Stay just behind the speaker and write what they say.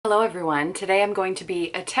Hello everyone, today I'm going to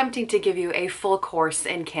be attempting to give you a full course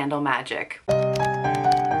in candle magic.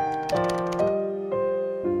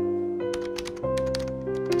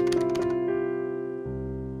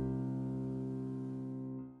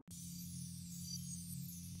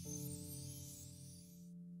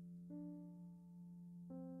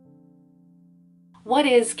 What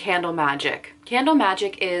is candle magic? Candle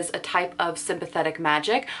magic is a type of sympathetic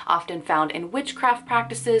magic, often found in witchcraft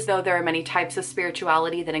practices, though there are many types of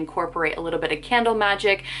spirituality that incorporate a little bit of candle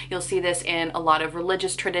magic. You'll see this in a lot of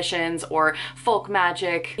religious traditions or folk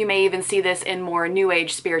magic. You may even see this in more new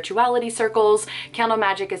age spirituality circles. Candle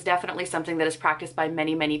magic is definitely something that is practiced by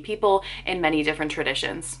many people in many different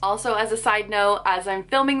traditions. Also, as a side note, as I'm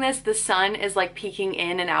filming this, the sun is like peeking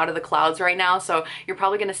in and out of the clouds right now, so you're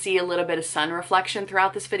probably going to see a little bit of sun reflection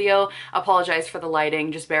throughout this video. Apologize for the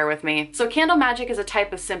lighting, just bear with me. So candle magic is a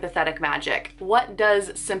type of sympathetic magic. What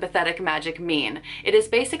does sympathetic magic mean? It is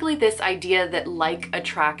basically this idea that like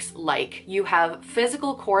attracts like. You have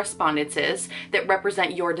physical correspondences that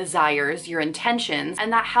represent your desires, your intentions,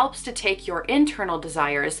 and that helps to take your internal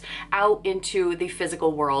desires out into the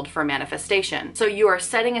physical world for manifestation. So you are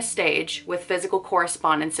setting a stage with physical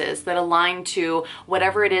correspondences that align to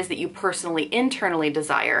whatever it is that you personally internally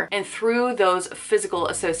desire, and through those physical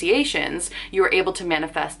associations, you are able to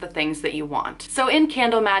manifest the things that you want. So in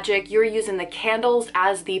candle magic, you're using the candles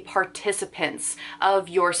as the participants of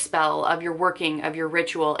your spell, of your working, of your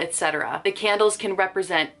ritual, etc. The candles can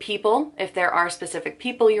represent people, if there are specific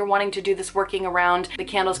people you're wanting to do this working around. The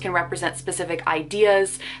candles can represent specific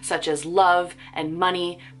ideas, such as love and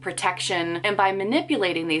money, protection, and by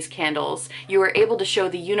manipulating these candles, you are able to show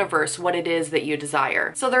the universe what it is that you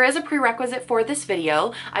desire. So there is a prerequisite for this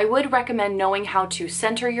video. I would recommend knowing how to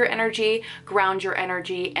center your energy, ground your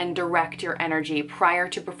energy, and direct your energy prior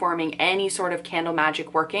to performing any sort of candle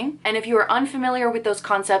magic working. And if you are unfamiliar with those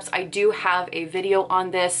concepts, I do have a video on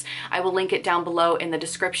this. I will link it down below in the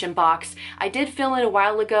description box. I did film it a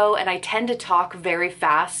while ago, and I tend to talk very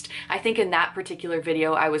fast. I think in that particular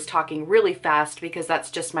video, I was talking really fast because that's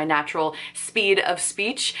just my natural speed of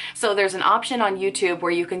speech. So there's an option on YouTube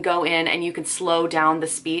where you can go in and you can slow down the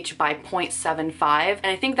speech by 0.75. And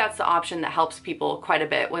I think that's the option that helps people quite a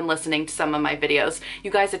bit when listening to some of my videos.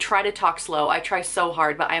 You guys, I try to talk slow. I try so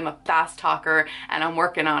hard, but I am a fast talker and I'm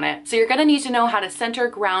working on it. So you're gonna need to know how to center,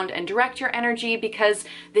 ground, and direct your energy because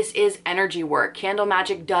this is energy work. Candle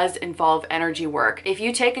magic does involve energy work. If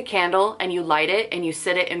you take a candle and you light it and you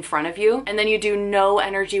sit it in front of you and then you do no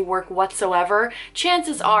energy work whatsoever,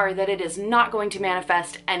 chances are that it is not going to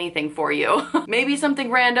manifest anything for you. Maybe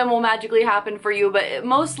something random will magically happen for you, but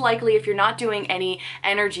most likely if you're not doing any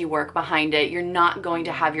energy work behind it, you're not going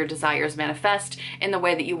to have your desires manifest in the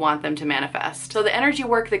way that you want them to manifest. So the energy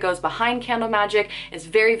work that goes behind candle magic is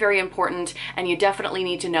very important, and you definitely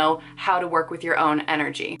need to know how to work with your own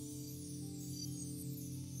energy.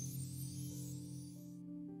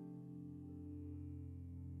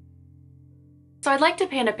 So I'd like to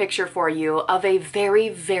paint a picture for you of a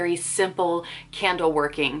very simple candle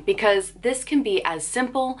working, because this can be as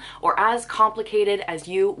simple or as complicated as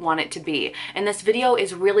you want it to be. And this video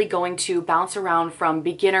is really going to bounce around from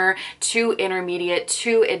beginner to intermediate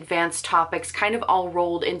to advanced topics, kind of all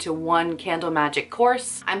rolled into one candle magic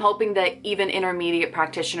course. I'm hoping that even intermediate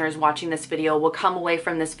practitioners watching this video will come away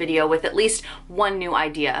from this video with at least one new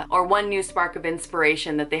idea or one new spark of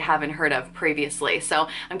inspiration that they haven't heard of previously. So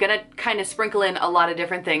I'm gonna kind of sprinkle in a lot of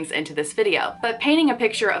different things into this video. But painting a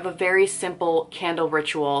picture of a very simple candle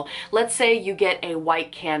ritual, let's say you get a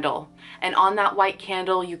white candle, and on that white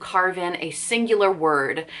candle you carve in a singular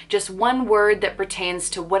word, just one word that pertains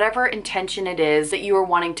to whatever intention it is that you are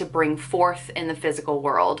wanting to bring forth in the physical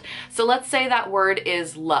world. So let's say that word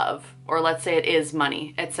is love, or let's say it is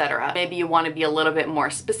money, etc. Maybe you want to be a little bit more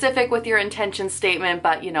specific with your intention statement,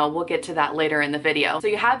 but you know, we'll get to that later in the video. So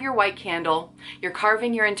you have your white candle, you're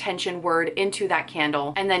carving your intention word into that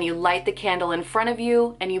candle, and then you light the candle in front of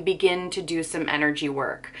you and you begin to do some energy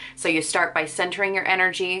work. So you start by centering your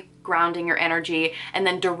energy, grounding your energy, and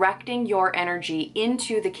then directing your energy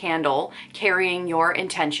into the candle, carrying your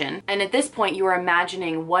intention. And at this point, you are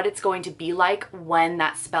imagining what it's going to be like when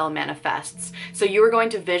that spell manifests. So you are going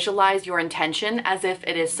to visualize your intention as if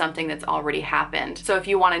it is something that's already happened. So if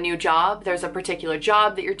you want a new job, there's a particular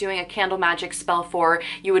job that you're doing a candle magic spell for,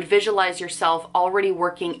 you would visualize yourself already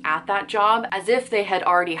working at that job as if they had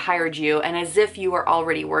already hired you and as if you were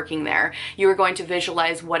already working there. You are going to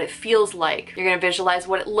visualize what it feels like. You're going to visualize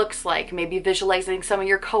what it looks looks like, maybe visualizing some of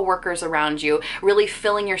your coworkers around you, really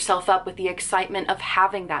filling yourself up with the excitement of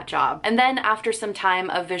having that job. And then after some time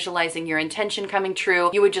of visualizing your intention coming true,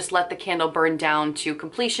 you would just let the candle burn down to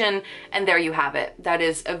completion, and there you have it. That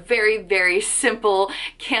is a very, very simple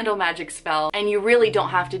candle magic spell, and you really don't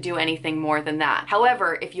have to do anything more than that.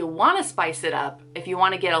 However, if you want to spice it up, if you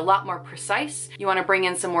want to get a lot more precise, you want to bring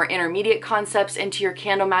in some more intermediate concepts into your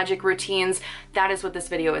candle magic routines, that is what this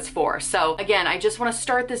video is for. So again, I just want to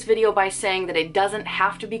start this video by saying that it doesn't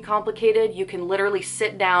have to be complicated. You can literally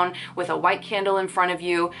sit down with a white candle in front of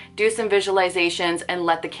you, do some visualizations, and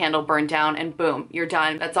let the candle burn down, and boom, you're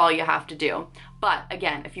done. That's all you have to do. But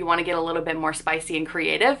again, if you want to get a little bit more spicy and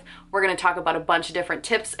creative, we're going to talk about a bunch of different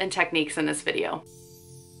tips and techniques in this video.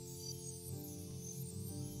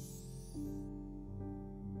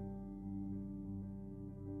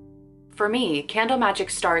 For me, candle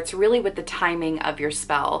magic starts really with the timing of your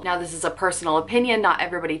spell. Now, this is a personal opinion. Not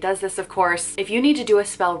everybody does this, of course. If you need to do a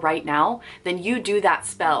spell right now, then you do that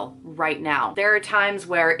spell right now. There are times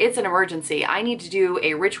where it's an emergency. I need to do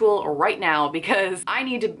a ritual right now because I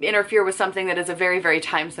need to interfere with something that is a very, very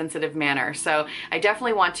time-sensitive manner. So I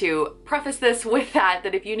definitely want to preface this with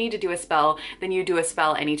that if you need to do a spell, then you do a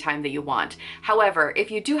spell anytime that you want. However,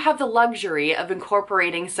 if you do have the luxury of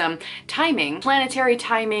incorporating some timing, planetary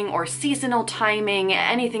timing or seasonal timing,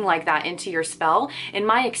 anything like that into your spell, in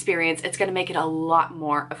my experience, it's going to make it a lot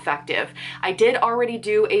more effective. I did already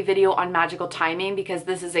do a video on magical timing because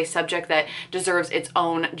this is a subject that deserves its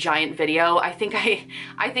own giant video. I think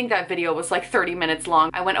that video was like 30 minutes long.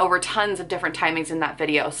 I went over tons of different timings in that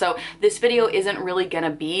video. So this video isn't really going to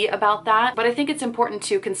be about that, but I think it's important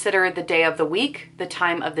to consider the day of the week, the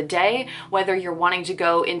time of the day, whether you're wanting to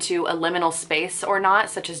go into a liminal space or not,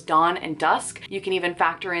 such as dawn and dusk. You can even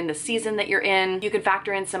factor in the season that you're in. You can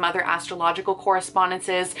factor in some other astrological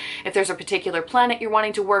correspondences. If there's a particular planet you're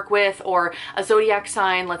wanting to work with, or a zodiac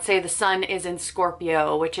sign, let's say the sun is in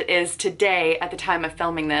Scorpio, which it is today at the time of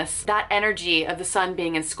filming this, that energy of the sun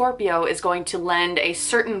being in Scorpio is going to lend a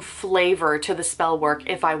certain flavor to the spell work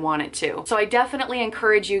if I want it to. So I definitely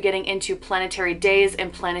encourage you getting into planetary days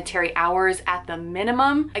and planetary hours at the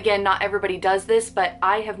minimum. Again, not everybody does this, but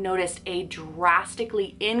I have noticed a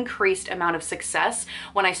drastically increased amount of success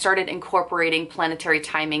when I started incorporating planetary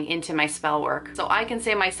timing into my spell work. So I can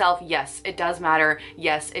say myself, yes, it does matter.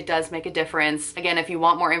 Yes, it does make a difference. Again, if you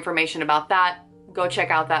want more information about that, go check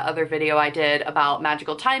out that other video I did about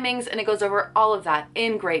magical timings, and it goes over all of that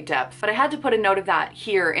in great depth. But I had to put a note of that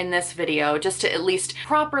here in this video just to at least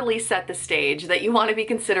properly set the stage that you want to be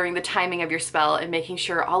considering the timing of your spell and making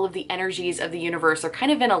sure all of the energies of the universe are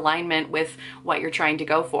kind of in alignment with what you're trying to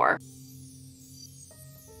go for.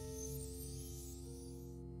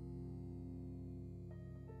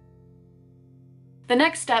 The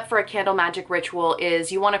next step for a candle magic ritual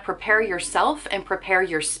is you want to prepare yourself and prepare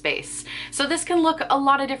your space. So this can look a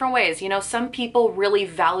lot of different ways. You know, some people really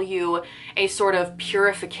value a sort of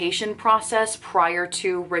purification process prior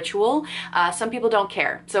to ritual. Some people don't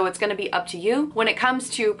care. So it's going to be up to you. When it comes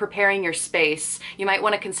to preparing your space, you might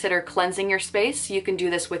want to consider cleansing your space. You can do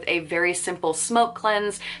this with a very simple smoke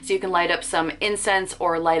cleanse. So you can light up some incense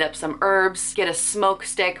or light up some herbs, get a smoke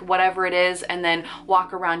stick, whatever it is, and then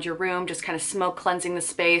walk around your room, just kind of smoke cleansing the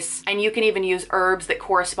space. And you can even use herbs that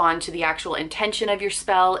correspond to the actual intention of your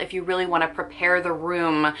spell if you really want to prepare the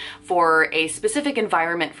room for a specific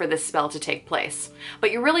environment for this spell to take place.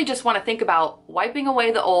 But you really just want to think about wiping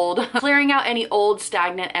away the old, clearing out any old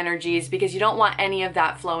stagnant energies, because you don't want any of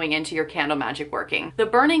that flowing into your candle magic working. The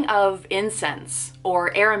burning of incense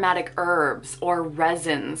or aromatic herbs or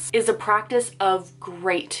resins is a practice of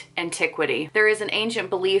great antiquity. There is an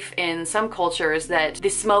ancient belief in some cultures that the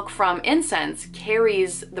smoke from incense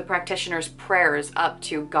carries the practitioner's prayers up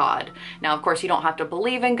to God. Now, of course, you don't have to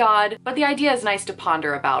believe in God, but the idea is nice to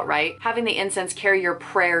ponder about, right? Having the incense carry your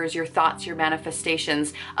prayers, your thoughts, your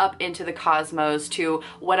manifestations up into the cosmos to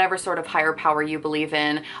whatever sort of higher power you believe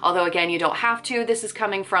in. Although, again, you don't have to. This is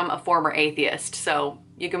coming from a former atheist, so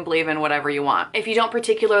you can believe in whatever you want. If you don't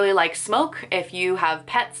particularly like smoke, if you have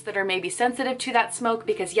pets that are maybe sensitive to that smoke,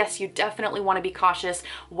 because yes, you definitely want to be cautious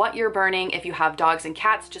what you're burning if you have dogs and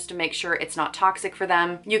cats, just to make sure it's not toxic for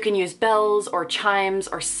them. You can use bells or chimes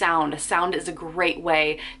or sound. Sound is a great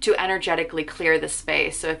way to energetically clear the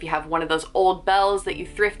space. So if you have one of those old bells that you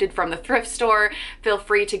thrifted from the thrift store, feel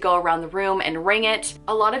free to go around the room and ring it.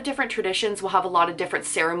 A lot of different traditions will have a lot of different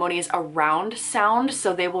ceremonies around sound,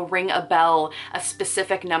 so they will ring a bell a specific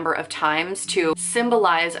specific number of times to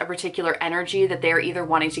symbolize a particular energy that they're either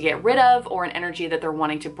wanting to get rid of or an energy that they're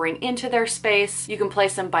wanting to bring into their space. You can play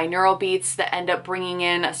some binaural beats that end up bringing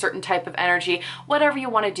in a certain type of energy, whatever you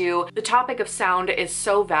want to do. The topic of sound is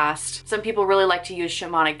so vast. Some people really like to use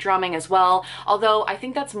shamanic drumming as well, although I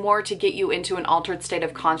think that's more to get you into an altered state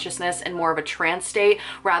of consciousness and more of a trance state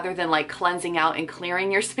rather than like cleansing out and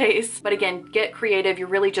clearing your space. But again, get creative. You're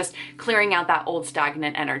really just clearing out that old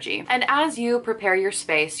stagnant energy. And as you prepare your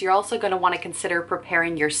space, you're also going to want to consider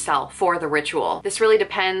preparing yourself for the ritual. This really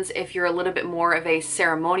depends if you're a little bit more of a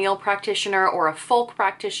ceremonial practitioner or a folk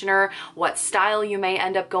practitioner, what style you may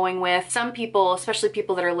end up going with. Some people, especially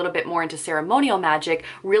people that are a little bit more into ceremonial magic,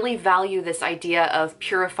 really value this idea of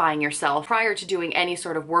purifying yourself prior to doing any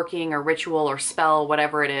sort of working or ritual or spell,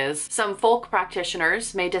 whatever it is. Some folk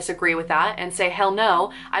practitioners may disagree with that and say, hell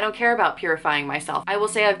no, I don't care about purifying myself. I will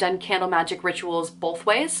say I've done candle magic rituals both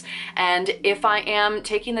ways, and if I am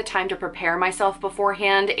taking the time to prepare myself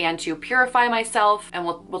beforehand and to purify myself, and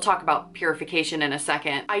we'll talk about purification in a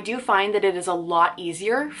second, I do find that it is a lot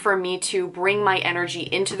easier for me to bring my energy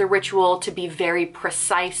into the ritual to be very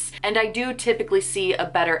precise, and I do typically see a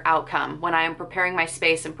better outcome when I am preparing my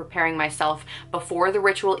space and preparing myself before the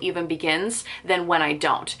ritual even begins than when I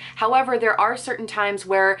don't. However, there are certain times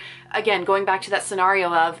where, again, going back to that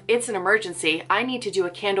scenario of it's an emergency, I need to do a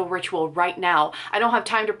candle ritual right now. I don't have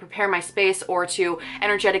time to prepare my space or to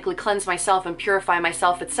energetically cleanse myself and purify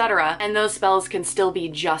myself, etc. And those spells can still be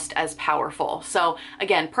just as powerful. So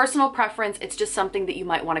again, personal preference, it's just something that you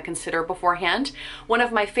might want to consider beforehand. One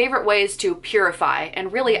of my favorite ways to purify,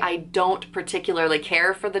 and really I don't particularly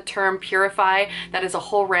care for the term purify, that is a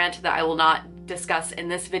whole rant that I will not discuss in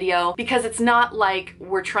this video, because it's not like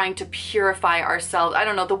we're trying to purify ourselves. I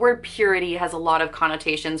don't know, the word purity has a lot of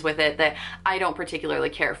connotations with it that I don't particularly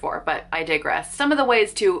care for, but I digress. Some of the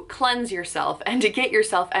ways to cleanse yourself and to get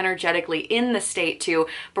yourself energetically in the state to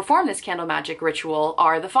perform this candle magic ritual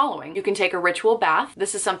are the following. You can take a ritual bath.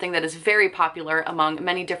 This is something that is very popular among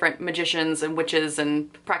many different magicians and witches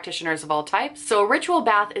and practitioners of all types. So a ritual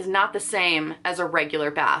bath is not the same as a regular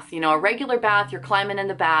bath. You know, a regular bath, you're climbing in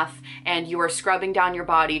the bath and you are scrubbing down your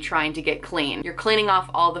body trying to get clean. You're cleaning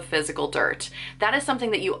off all the physical dirt. That is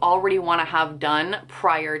something that you already want to have done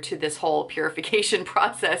prior to this whole purification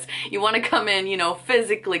process. You want to come in, you know,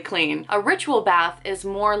 physically clean. A ritual bath is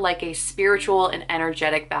more like a spiritual and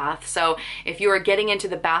energetic bath. So if you are getting into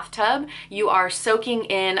the bathtub, you are soaking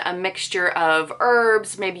in a mixture of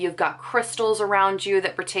herbs. Maybe you've got crystals around you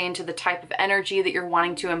that pertain to the type of energy that you're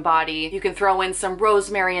wanting to embody. You can throw in some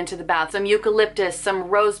rosemary into the bath, some eucalyptus, some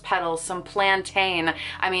rose petals, some plantain.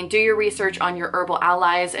 I mean, do your research on your herbal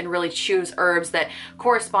allies and really choose herbs that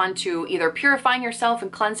correspond to either purifying yourself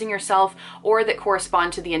and cleansing yourself, or that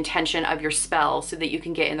correspond to the intention of your spell so that you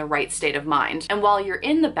can get in the right state of mind. And while you're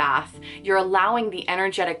in the bath, you're allowing the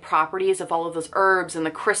energetic properties of all of those herbs and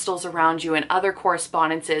the crystals around you and other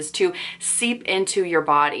correspondences to seep into your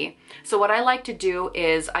body. So what I like to do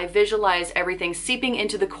is I visualize everything seeping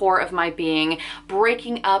into the core of my being,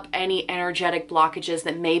 breaking up any energetic blockages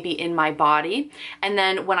that may be in my body. And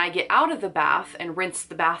then when I get out of the bath and rinse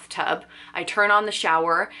the bathtub, I turn on the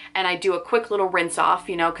shower and I do a quick little rinse off,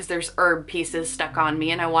 you know, because there's herb pieces stuck on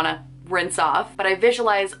me and I want to rinse off. But I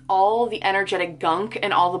visualize all the energetic gunk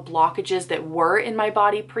and all the blockages that were in my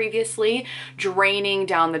body previously draining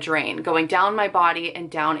down the drain, going down my body and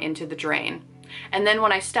down into the drain. And then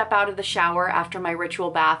when I step out of the shower after my ritual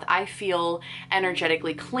bath, I feel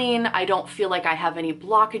energetically clean. I don't feel like I have any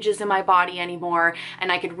blockages in my body anymore,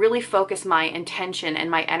 and I could really focus my intention and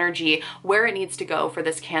my energy where it needs to go for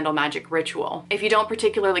this candle magic ritual. If you don't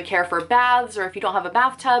particularly care for baths, or if you don't have a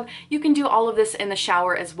bathtub, you can do all of this in the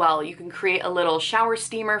shower as well. You can create a little shower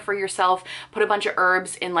steamer for yourself, put a bunch of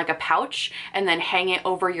herbs in like a pouch, and then hang it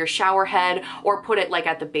over your shower head, or put it like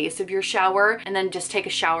at the base of your shower, and then just take a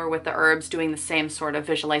shower with the herbs, doing the same sort of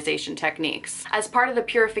visualization techniques. As part of the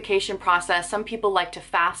purification process, some people like to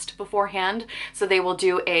fast beforehand, so they will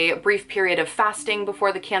do a brief period of fasting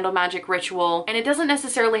before the candle magic ritual. And it doesn't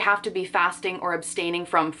necessarily have to be fasting or abstaining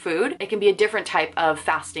from food. It can be a different type of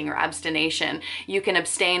fasting or abstination. You can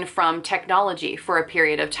abstain from technology for a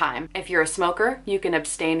period of time. If you're a smoker, you can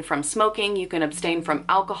abstain from smoking, you can abstain from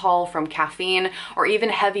alcohol, from caffeine, or even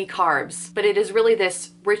heavy carbs. But it is really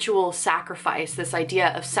this ritual sacrifice, this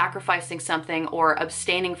idea of sacrificing something or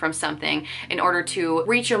abstaining from something in order to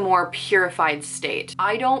reach a more purified state.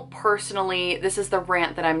 I don't personally, this is the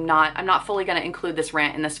rant that I'm not fully going to include this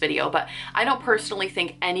rant in this video, but I don't personally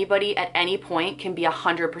think anybody at any point can be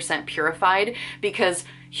 100% purified, because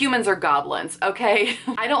humans are goblins, okay?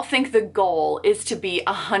 I don't think the goal is to be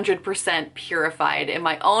 100% purified. In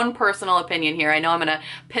my own personal opinion here, I know I'm gonna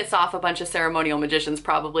piss off a bunch of ceremonial magicians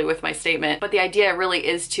probably with my statement, but the idea really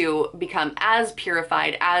is to become as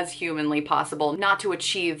purified as humanly possible, not to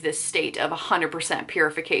achieve this state of 100%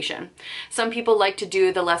 purification. Some people like to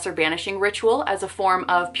do the lesser banishing ritual as a form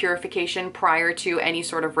of purification prior to any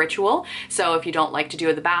sort of ritual. So if you don't like to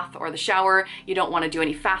do the bath or the shower, you don't want to do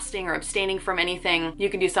any fasting or abstaining from anything, you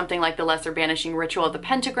can do something like the lesser banishing ritual of the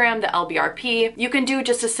pentagram, the LBRP. You can do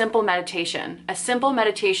just a simple meditation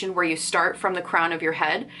where you start from the crown of your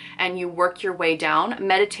head and you work your way down,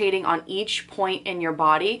 meditating on each point in your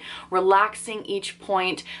body, relaxing each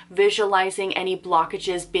point, visualizing any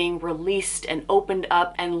blockages being released and opened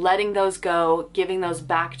up and letting those go, giving those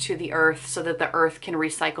back to the earth so that the earth can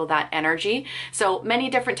recycle that energy. So many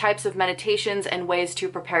different types of meditations and ways to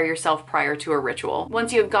prepare yourself prior to a ritual.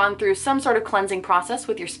 Once you have gone through some sort of cleansing process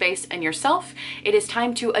with your space and yourself, it is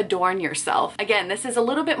time to adorn yourself. Again, this is a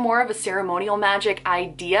little bit more of a ceremonial magic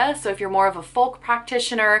idea, so if you're more of a folk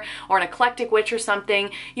practitioner or an eclectic witch or something,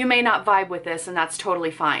 you may not vibe with this, and that's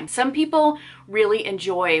totally fine. Some people really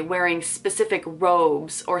enjoy wearing specific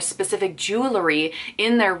robes or specific jewelry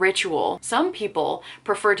in their ritual. Some people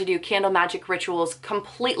prefer to do candle magic rituals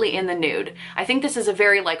completely in the nude. I think this is a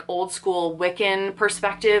very like old school Wiccan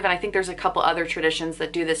perspective, and I think there's a couple other traditions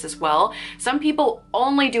that do this as well. Some people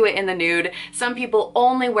only do it in the nude. Some people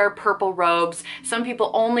only wear purple robes. Some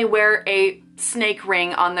people only wear a snake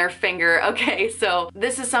ring on their finger. Okay, so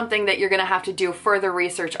this is something that you're gonna have to do further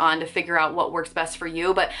research on to figure out what works best for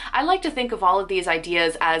you, but I like to think of all of these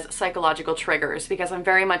ideas as psychological triggers because I'm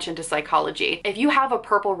very much into psychology. If you have a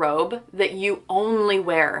purple robe that you only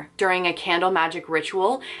wear during a candle magic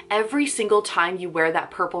ritual, every single time you wear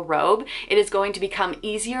that purple robe, it is going to become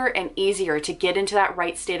easier and easier to get into that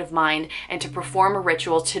right state of mind and to perform a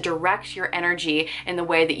ritual to direct your energy in the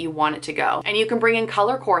way that you want it to go. And you can bring in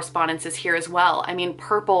color correspondences here as well. I mean,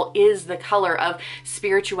 purple is the color of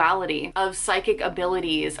spirituality, of psychic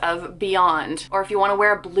abilities, of beyond. Or if you want to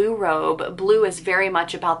wear a blue robe, blue is very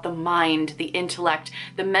much about the mind, the intellect,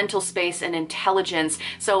 the mental space and intelligence.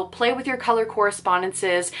 So play with your color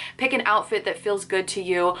correspondences, pick an outfit that feels good to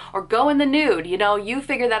you, or go in the nude. You know, you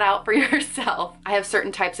figure that out for yourself. I have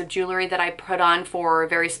certain types of jewelry that I put on for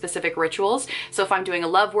very specific rituals. So if I'm doing a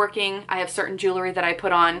love working, I have certain jewelry that I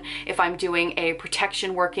put on. If I'm doing a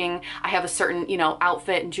protection working, I have a certain, you know,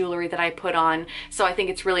 outfit and jewelry that I put on. So I think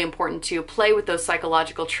it's really important to play with those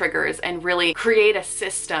psychological triggers and really create a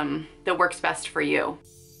system that works best for you.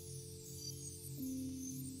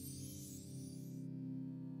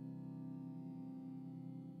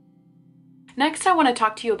 Next, I want to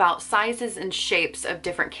talk to you about sizes and shapes of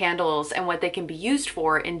different candles and what they can be used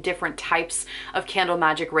for in different types of candle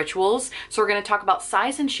magic rituals. So we're going to talk about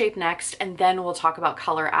size and shape next, and then we'll talk about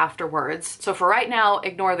color afterwards. So for right now,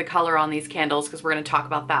 ignore the color on these candles because we're going to talk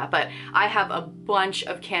about that. But I have a bunch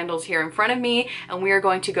of candles here in front of me, and we are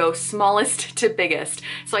going to go smallest to biggest.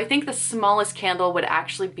 So I think the smallest candle would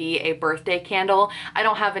actually be a birthday candle. I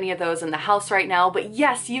don't have any of those in the house right now, but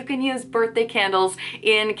yes, you can use birthday candles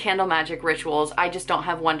in candle magic rituals. I just don't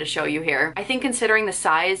have one to show you here. I think considering the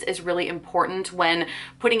size is really important when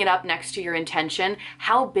putting it up next to your intention.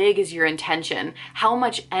 How big is your intention? How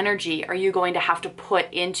much energy are you going to have to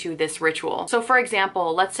put into this ritual? So for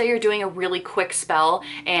example, let's say you're doing a really quick spell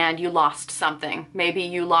and you lost something. Maybe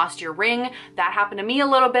you lost your ring. That happened to me a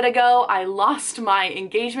little bit ago. I lost my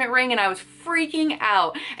engagement ring and I was freaking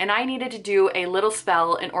out, and I needed to do a little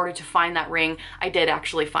spell in order to find that ring. I did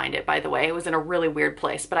actually find it, by the way. It was in a really weird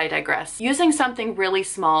place, but I digress. Using something really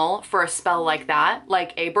small for a spell like that,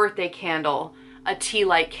 like a birthday candle, a tea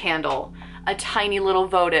light candle, a tiny little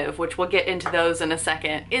votive, which we'll get into those in a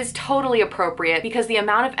second, is totally appropriate because the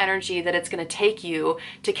amount of energy that it's going to take you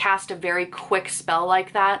to cast a very quick spell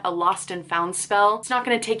like that, a lost and found spell, it's not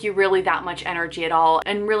going to take you really that much energy at all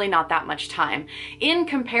and really not that much time. In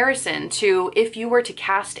comparison to if you were to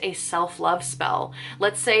cast a self-love spell,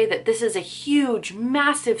 let's say that this is a huge,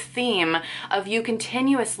 massive theme of you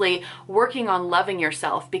continuously working on loving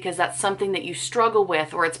yourself because that's something that you struggle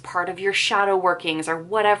with, or it's part of your shadow workings or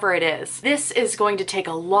whatever it is. This is going to take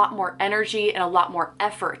a lot more energy and a lot more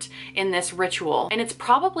effort in this ritual. And it's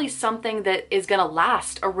probably something that is gonna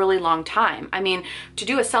last a really long time. I mean, to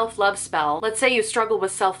do a self-love spell, let's say you struggle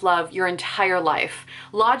with self-love your entire life.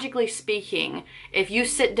 Logically speaking, if you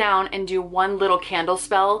sit down and do one little candle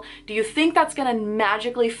spell, do you think that's gonna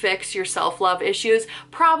magically fix your self-love issues?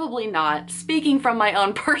 Probably not. Speaking from my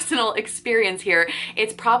own personal experience here,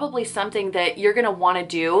 it's probably something that you're gonna wanna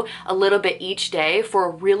do a little bit each day for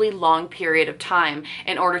a really long period period of time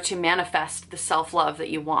in order to manifest the self-love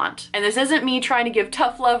that you want. And this isn't me trying to give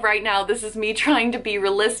tough love right now. This is me trying to be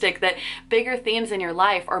realistic that bigger themes in your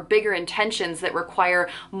life or bigger intentions that require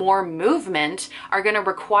more movement are going to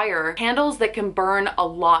require candles that can burn a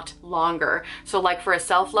lot longer. So like for a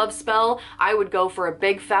self-love spell, I would go for a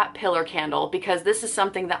big fat pillar candle because this is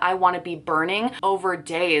something that I want to be burning over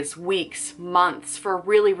days, weeks, months, for a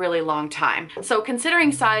really, really long time. So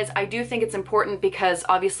considering size, I do think it's important because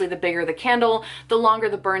obviously the bigger the candle, the longer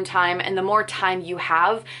the burn time and the more time you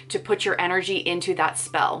have to put your energy into that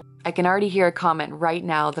spell. I can already hear a comment right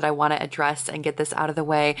now that I want to address and get this out of the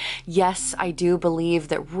way. Yes, I do believe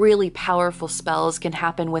that really powerful spells can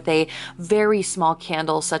happen with a very small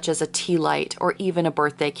candle such as a tea light or even a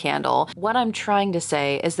birthday candle. What I'm trying to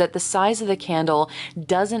say is that the size of the candle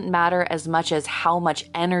doesn't matter as much as how much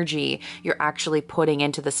energy you're actually putting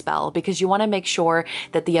into the spell, because you want to make sure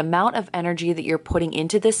that the amount of energy that you're putting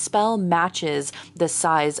into this spell matches the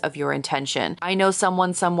size of your intention. I know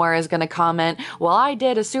someone somewhere is going to comment, well, I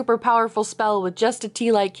did a super powerful spell with just a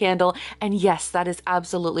tea light candle. And yes, that is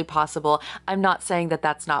absolutely possible. I'm not saying that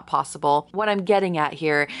that's not possible. What I'm getting at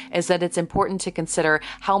here is that it's important to consider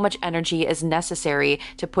how much energy is necessary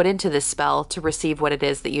to put into this spell to receive what it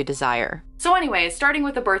is that you desire. So anyways, starting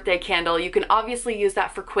with a birthday candle, you can obviously use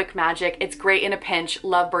that for quick magic. It's great in a pinch.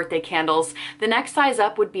 Love birthday candles. The next size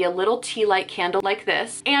up would be a little tea light candle like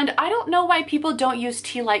this. And I don't know why people don't use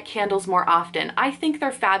tea light candles more often. I think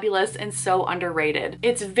they're fabulous and so underrated.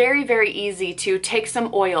 It's very, very easy to take some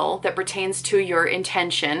oil that pertains to your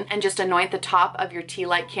intention and just anoint the top of your tea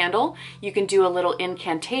light candle. You can do a little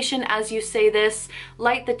incantation as you say this,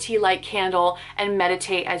 light the tea light candle, and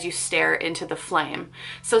meditate as you stare into the flame.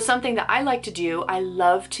 So something that I like to do, I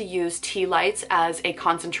love to use tea lights as a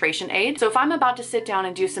concentration aid. So if I'm about to sit down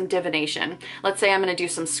and do some divination, let's say I'm going to do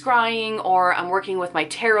some scrying, or I'm working with my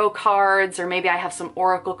tarot cards, or maybe I have some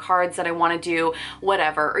oracle cards that I want to do,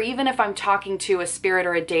 whatever, or even if I'm talking to a spirit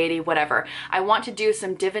or a deity, whatever, I want to do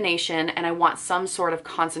some divination and I want some sort of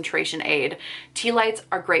concentration aid. Tea lights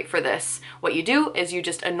are great for this. What you do is you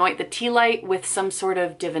just anoint the tea light with some sort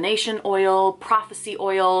of divination oil, prophecy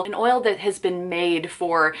oil, an oil that has been made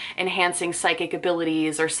for enhancing psychic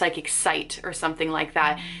abilities or psychic sight or something like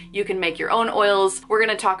that. You can make your own oils. We're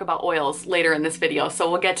going to talk about oils later in this video,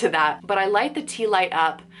 so we'll get to that. But I light the tea light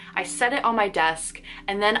up, I set it on my desk,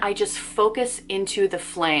 and then I just focus into the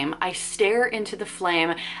flame. I stare into the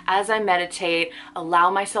flame as I meditate,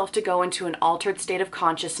 allow myself to go into an altered state of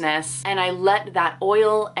consciousness, and I let that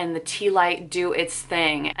oil and the tea light do its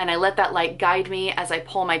thing. And I let that light guide me as I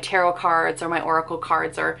pull my tarot cards or my oracle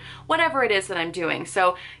cards or whatever it is that I'm doing.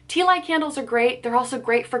 So tea light candles are great. They're also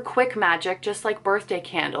great for quick magic, just like birthday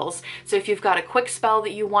candles. So if you've got a quick spell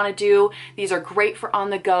that you want to do, these are great for on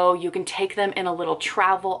the go. You can take them in a little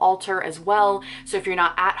travel altar as well. So if you're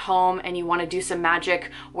not at home and you want to do some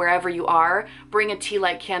magic wherever you are, bring a tea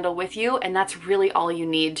light candle with you, and that's really all you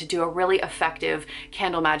need to do a really effective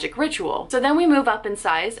candle magic ritual. So then we move up in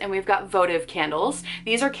size and we've got votive candles.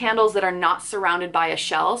 These are candles that are not surrounded by a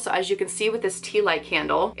shell. So as you can see with this tea light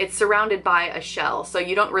candle, it's surrounded by a shell. So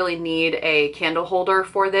you don't really need a candle holder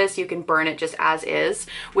for this. You can burn it just as is.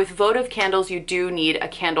 With votive candles, you do need a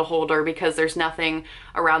candle holder because there's nothing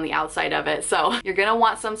around the outside of it. So you're gonna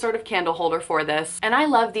want some sort of candle holder for this. And I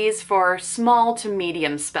love these for small to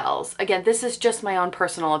medium spells. Again, this is just my own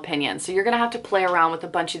personal opinion. So you're gonna have to play around with a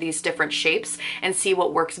bunch of these different shapes and see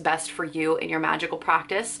what works best for you in your magical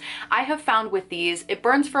practice. I have found with these, it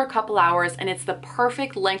burns for a couple hours and it's the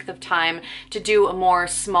perfect length of time to do a more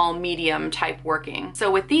small medium type working.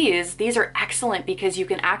 So with these are excellent because you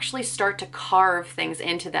can actually start to carve things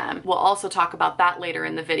into them. We'll also talk about that later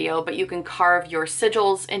in the video, but you can carve your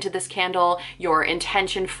sigils into this candle, your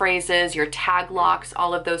intention phrases, your tag locks,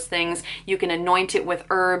 all of those things. You can anoint it with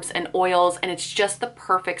herbs and oils, and it's just the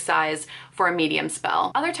perfect size for a medium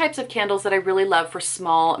spell. Other types of candles that I really love for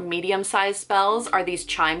small, medium-sized spells are these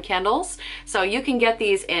chime candles. So you can get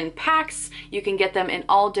these in packs, you can get them in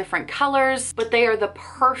all different colors, but they are the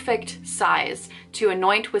perfect size to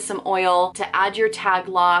anoint with some oil, to add your tag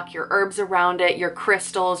lock, your herbs around it, your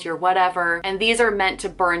crystals, your whatever. And these are meant to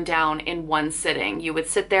burn down in one sitting. You would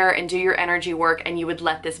sit there and do your energy work and you would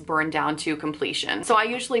let this burn down to completion. So I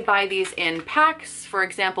usually buy these in packs. For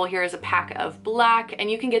example, here is a pack of black, and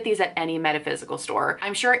you can get these at any metaphysical store.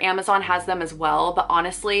 I'm sure Amazon has them as well, but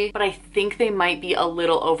honestly, I think they might be a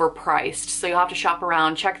little overpriced. So you'll have to shop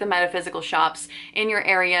around, check the metaphysical shops in your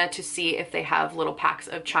area to see if they have little packs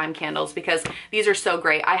of chime candles, because these are so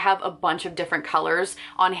great. I have a bunch of different colors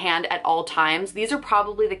on hand at all times. These are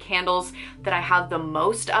probably the candles that I have the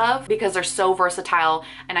most of because they're so versatile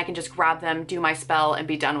and I can just grab them, do my spell, and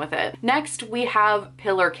be done with it. Next, we have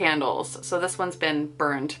pillar candles. So this one's been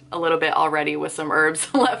burned a little bit already with some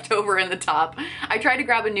herbs left over in the top. I tried to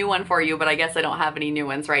grab a new one for you, but I guess I don't have any new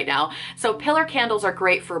ones right now. So pillar candles are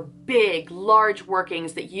great for big, large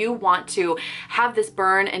workings that you want to have this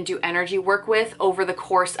burn and do energy work with over the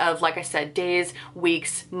course of, like I said, days,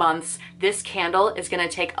 weeks, months. This candle is gonna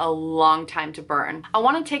take a long time to burn. I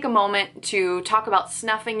wanna take a moment to talk about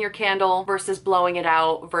snuffing your candle versus blowing it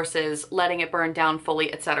out versus letting it burn down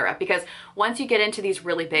fully, etc. Because once you get into these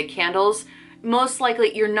really big candles, most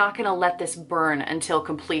likely you're not gonna let this burn until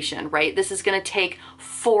completion, right? This is gonna take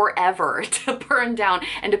forever to burn down,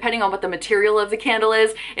 and depending on what the material of the candle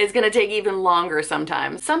is, it's gonna take even longer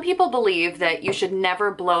sometimes. Some people believe that you should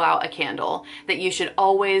never blow out a candle, that you should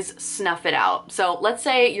always snuff it out. So let's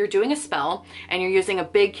say you're doing a spell and you're using a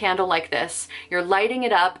big candle like this, you're lighting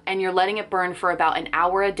it up and you're letting it burn for about an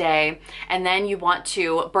hour a day, and then you want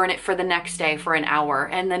to burn it for the next day for an hour,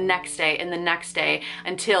 and the next day, and the next day,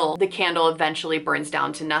 until the candle eventually burns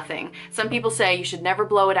down to nothing. Some people say you should never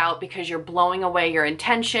blow it out because you're blowing away your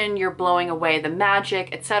intention, you're blowing away the magic,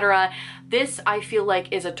 etc. This, I feel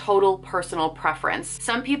like, is a total personal preference.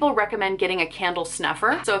 Some people recommend getting a candle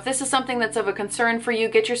snuffer. So if this is something that's of a concern for you,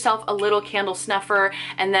 get yourself a little candle snuffer,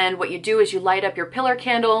 and then what you do is you light up your pillar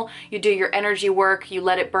candle, you do your energy work, you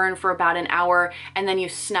let it burn for about an hour, and then you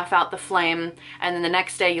snuff out the flame, and then the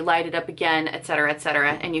next day you light it up again,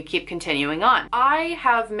 etc., and you keep continuing on. I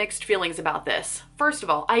have mixed feelings about this. First of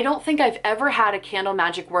all, I don't think I've ever had a candle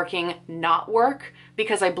magic working not work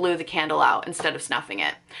because I blew the candle out instead of snuffing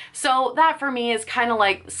it. So that for me is kind of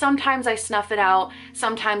like, sometimes I snuff it out,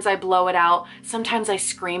 sometimes I blow it out, sometimes I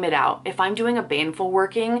scream it out. If I'm doing a baneful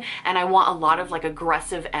working and I want a lot of like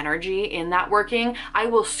aggressive energy in that working, I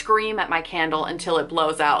will scream at my candle until it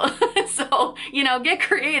blows out. So, you know, get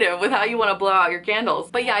creative with how you want to blow out your candles.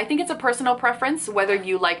 But yeah, I think it's a personal preference whether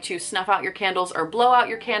you like to snuff out your candles or blow out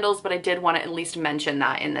your candles, but I did want to at least mention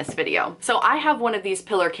that in this video. So I have one of these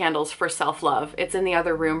pillar candles for self-love. It's in the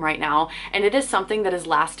other room right now, and it is something that has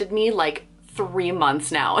lasted me like 3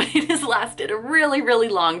 months now. It has lasted a really, really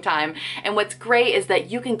long time. And what's great is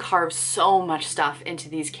that you can carve so much stuff into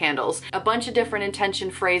these candles. A bunch of different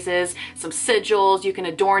intention phrases, some sigils, you can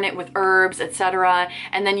adorn it with herbs, etc.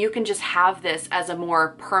 And then you can just have this as a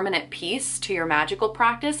more permanent piece to your magical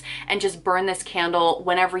practice and just burn this candle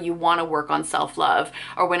whenever you want to work on self-love,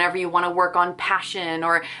 or whenever you want to work on passion,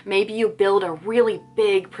 or maybe you build a really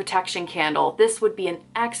big protection candle. This would be an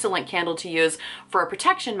excellent candle to use for a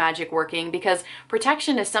protection magic working, because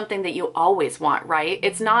protection is something that you always want, right?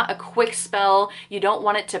 It's not a quick spell. You don't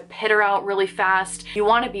want it to pitter out really fast. You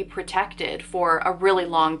want to be protected for a really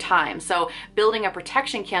long time. So building a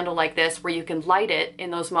protection candle like this where you can light it in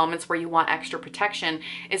those moments where you want extra protection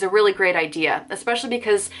is a really great idea, especially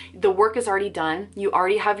because the work is already done. You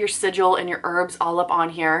already have your sigil and your herbs all up on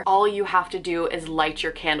here. All you have to do is light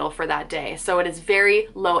your candle for that day. So it is very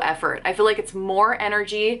low effort. I feel like it's more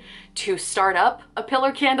energy to start up a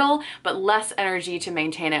pillar candle, but less energy to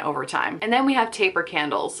maintain it over time. And then we have taper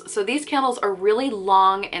candles. So these candles are really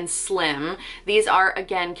long and slim. These are,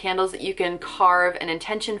 again, candles that you can carve an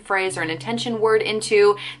intention phrase or an intention word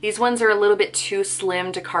into. These ones are a little bit too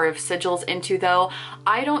slim to carve sigils into though.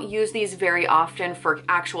 I don't use these very often for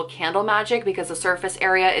actual candle magic because the surface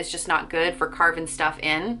area is just not good for carving stuff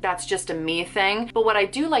in. That's just a me thing. But what I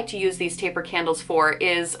do like to use these taper candles for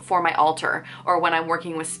is for my altar, or when I'm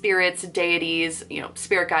working with spirits, deities, you know,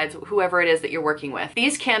 spirit guides, whoever it is that you're working with.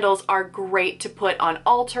 These candles are great to put on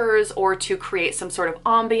altars or to create some sort of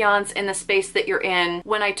ambiance in the space that you're in.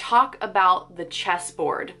 When I talk about the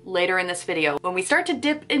chessboard later in this video, when we start to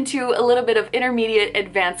dip into a little bit of intermediate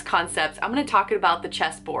advanced concepts, I'm going to talk about the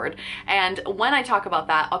chessboard. And when I talk about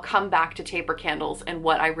that, I'll come back to taper candles and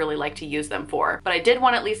what I really like to use them for. But I did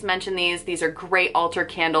want to at least mention these. These are great altar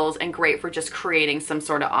candles and great for just creating some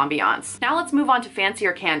sort of ambiance. Now let's move on to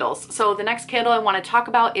fancier candles. So the next candle I want to talk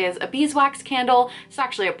about is a beeswax candle. It's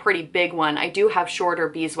actually a pretty big one. I do have shorter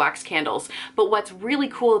beeswax candles, but what's really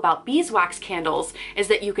cool about beeswax candles is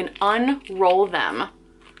that you can unroll them.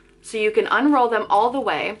 So you can unroll them all the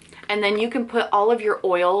way, and then you can put all of your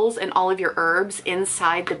oils and all of your herbs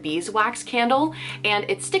inside the beeswax candle, and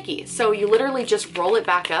it's sticky. So you literally just roll it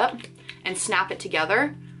back up and snap it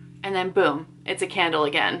together, and then boom, it's a candle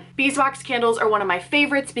again. Beeswax candles are one of my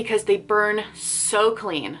favorites because they burn so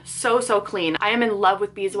clean, so clean. I am in love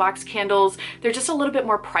with beeswax candles. They're just a little bit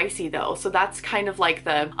more pricey though, so that's kind of like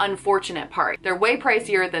the unfortunate part. They're way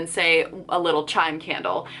pricier than say a little chime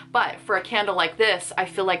candle, but for a candle like this, I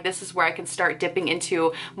feel like this is where I can start dipping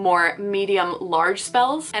into more medium large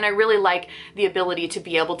spells, and I really like the ability to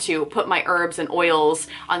be able to put my herbs and oils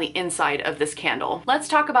on the inside of this candle. Let's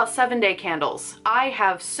talk about 7-day candles. I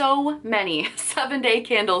have so many 7-day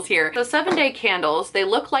candles here. So 7-day candles, they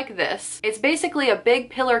look like this. It's basically a big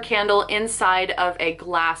pillar candle inside of a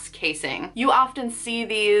glass casing. You often see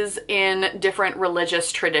these in different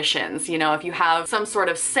religious traditions. You know, if you have some sort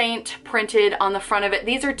of saint printed on the front of it,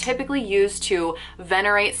 these are typically used to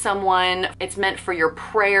venerate someone. It's meant for your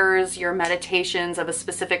prayers, your meditations of a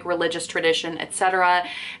specific religious tradition, etc.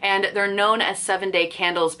 And they're known as 7-day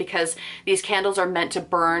candles because these candles are meant to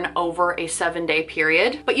burn over a 7-day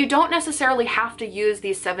period. But you don't necessarily have to use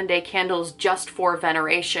these 7-day candles just for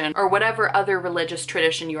veneration or whatever other religious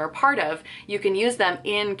tradition you are part of. You can use them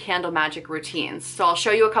in candle magic routines. So I'll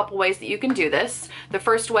show you a couple ways that you can do this. The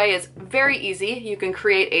first way is very easy. You can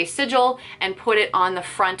create a sigil and put it on the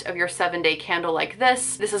front of your 7-day candle like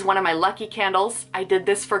this. This is one of my lucky candles. I did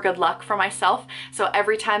this for good luck for myself. So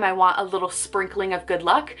every time I want a little sprinkling of good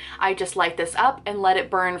luck, I just light this up and let it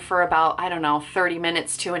burn for about, I don't know, 30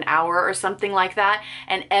 minutes to an hour or something like that.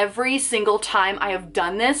 And every single time I have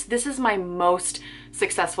done this, this is my most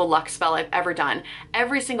successful luck spell I've ever done.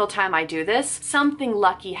 Every single time I do this, something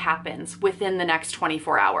lucky happens within the next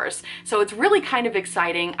 24 hours. So it's really kind of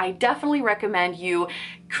exciting. I definitely recommend you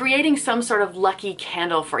creating some sort of lucky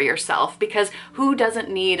candle for yourself, because who doesn't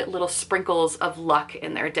need little sprinkles of luck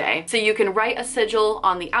in their day? So you can write a sigil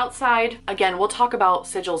on the outside. Again, we'll talk about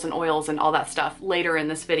sigils and oils and all that stuff later in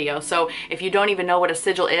this video. So if you don't even know what a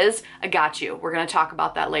sigil is, I got you. We're going to talk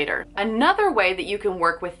about that later. Another way that you can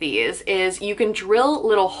work with these is you can drill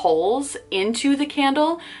little holes into the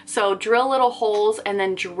candle. So drill little holes and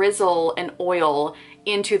then drizzle an oil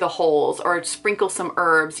into the holes or sprinkle some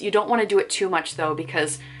herbs. You don't want to do it too much though,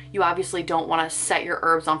 because you obviously don't want to set your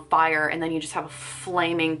herbs on fire and then you just have a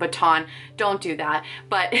flaming baton. Don't do that.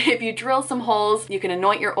 But if you drill some holes, you can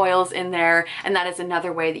anoint your oils in there, and that is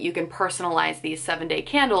another way that you can personalize these 7-day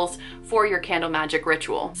candles for your candle magic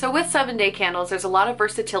ritual. So with 7-day candles, there's a lot of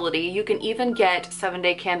versatility. You can even get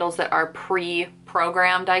 7-day candles that are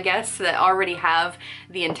pre-programmed, I guess, that already have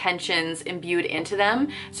the intentions imbued into them.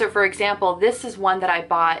 So for example, this is one that I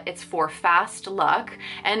bought. It's for fast luck.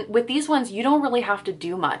 And with these ones, you don't really have to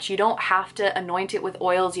do much. You don't have to anoint it with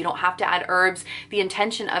oils. You don't have to add herbs. The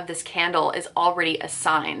intention of this candle is already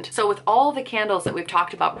assigned. So with all the candles that we've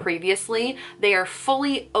talked about previously, they are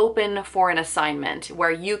fully open for an assignment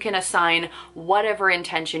where you can assign whatever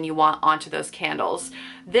intention you want onto those candles.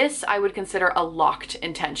 This I would consider a locked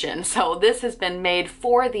intention. So this has been made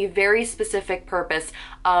for the very specific purpose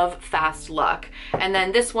of fast luck. And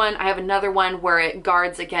then this one, I have another one where it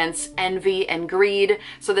guards against envy and greed.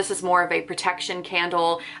 So this is more of a protection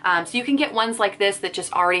candle. So you can get ones like this that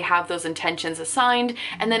just already have those intentions assigned.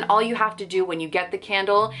 And then all you have to do when you get the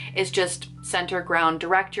candle is just center, ground,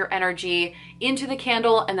 direct your energy into the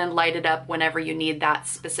candle and then light it up whenever you need that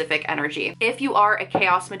specific energy. If you are a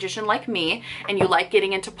chaos magician like me and you like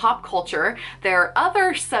getting into pop culture, there are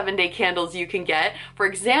other 7-day candles you can get. For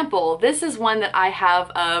example, this is one that I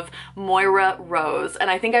have of Moira Rose,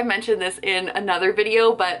 and I think I mentioned this in another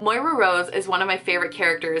video, but Moira Rose is one of my favorite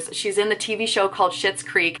characters. She's in the TV show called Schitt's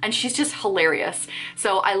Creek, and she's just hilarious.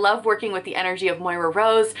 So I love working with the energy of Moira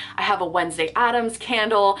Rose. I have a Wednesday Addams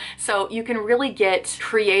candle, so you can really get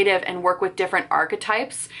creative and work with different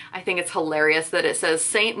archetypes. I think it's hilarious that it says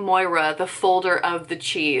Saint Moira, the folder of the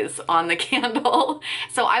cheese on the candle.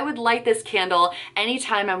 So I would light this candle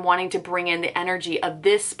anytime I'm wanting to bring in the energy of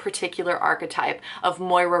this particular archetype of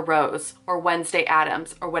Moira Rose or Wednesday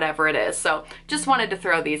Addams or whatever it is. So just wanted to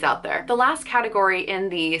throw these out there. The last category in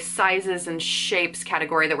the sizes and shapes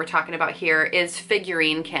category that we're talking about here is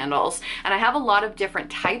figurine candles. And I have a lot of different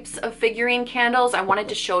types of figurine candles. I wanted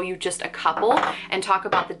to show you just a couple and talk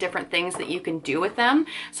about the different things that you can do with them.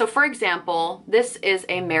 So for example, this is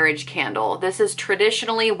a marriage candle. This is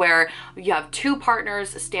traditionally where you have two partners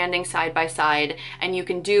standing side by side and you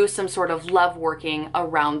can do some sort of love working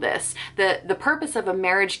around this. The purpose of a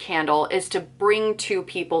marriage candle is to bring two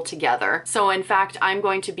people together. So in fact, I'm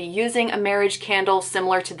going to be using a marriage candle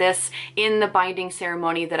similar to this in the binding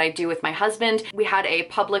ceremony that I do with my husband. We had a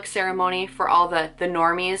public ceremony for all the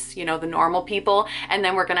normies, you know, the normal people, and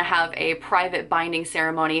then we're gonna have a private binding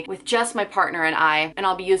ceremony with just my partner and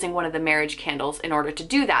I'll be using one of the marriage candles in order to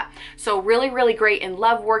do that. So really, really great in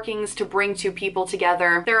love workings to bring two people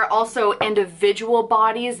together. There are also individual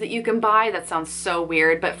bodies that you can buy. That sounds so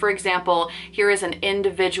weird, but for example, here is an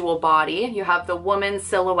individual body. You have the woman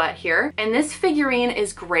silhouette here, and this figurine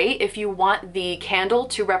is great if you want the candle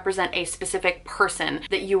to represent a specific person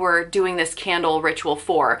that you were doing this candle ritual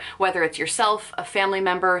for, whether it's yourself, a family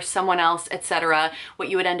member, someone else, etc. What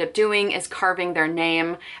you would end up doing is carving their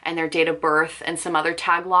name and their date of birth and some other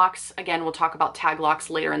tag locks. Again, we'll talk about tag locks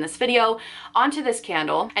later in this video, onto this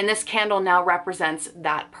candle, and this candle now represents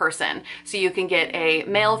that person. So you can get a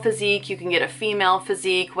male physique, you can get a female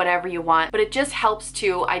physique, whatever you want, but it just helps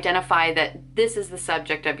to identify that this is the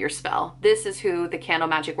subject of your spell. This is who the candle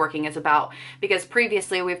magic working is about, because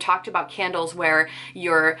previously we've talked about candles where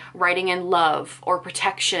you're writing in love or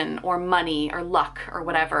protection or money or luck or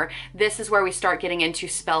whatever. This is where we start getting into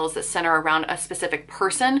spells that center around a specific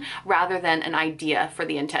person rather than an idea for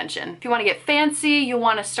the intention. If you want to get fancy, you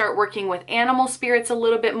want to start working with animal spirits a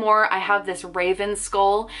little bit more, I have this raven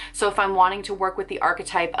skull. So if I'm wanting to work with the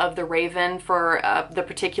archetype of the raven for the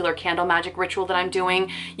particular candle magic ritual that I'm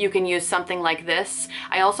doing, you can use something like this.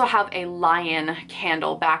 I also have a lion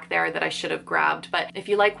candle back there that I should have grabbed, but if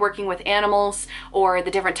you like working with animals or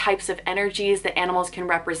the different types of energies that animals can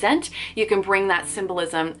represent, you can bring that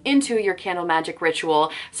symbolism into your candle magic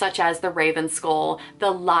ritual, such as the raven skull,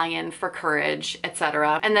 the lion for courage,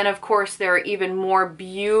 etc. And then of course there are even more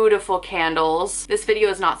beautiful candles. This video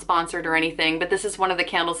is not sponsored or anything, but this is one of the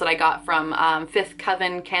candles that I got from Fifth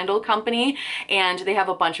Coven Candle Company, and they have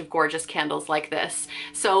a bunch of gorgeous candles like this.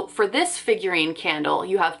 So for this figurine candle,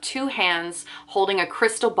 you have two hands holding a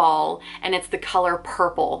crystal ball, and it's the color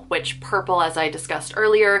purple, which purple, as I discussed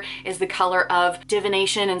earlier, is the color of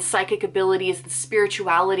divination and psychic abilities, and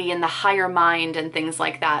spirituality and the higher mind and things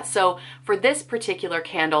like that. So for this particular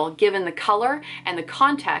candle, given the color and the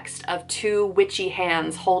context of two witchy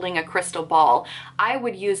hands holding a crystal ball, I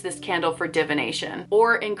would use this candle for divination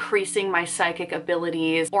or increasing my psychic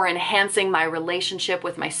abilities or enhancing my relationship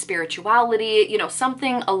with my spirituality, you know,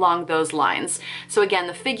 something along those lines. So again,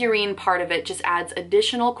 the figurine part of it just adds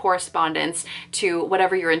additional correspondence to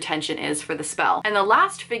whatever your intention is for the spell. And the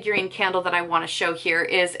last figurine candle that I want to show here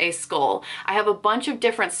is a skull. I have a bunch of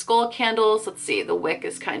different skull candles. Let's see, the wick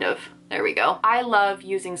is kind of, there we go. I love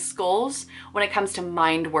using skulls when it comes to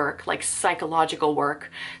mind work, like psychological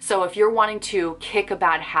work. So if you're wanting to kick a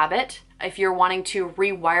bad habit, if you're wanting to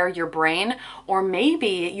rewire your brain, or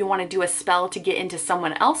maybe you want to do a spell to get into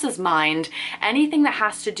someone else's mind, anything that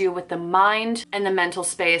has to do with the mind and the mental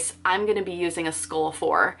space, I'm going to be using a skull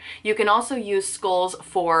for. You can also use skulls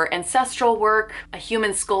for ancestral work. A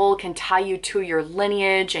human skull can tie you to your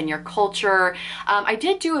lineage and your culture. I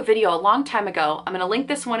did do a video a long time ago. I'm going to link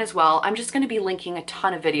this one as well. I'm just going to be linking a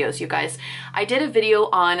ton of videos, you guys. I did a video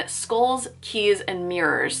on skulls, keys, and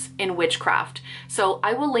mirrors in witchcraft. So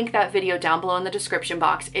I will link that video down below in the description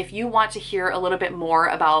box if you want to hear a little bit more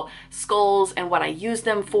about skulls and what I use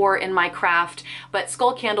them for in my craft. But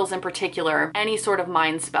skull candles in particular, any sort of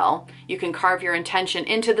mind spell, you can carve your intention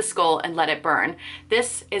into the skull and let it burn.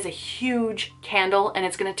 This is a huge candle and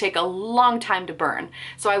it's going to take a long time to burn.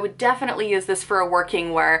 So I would definitely use this for a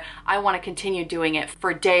working where I want to continue doing it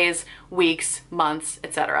for days, weeks, months,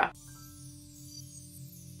 etc.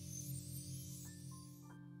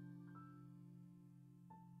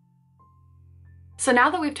 So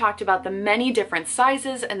now that we've talked about the many different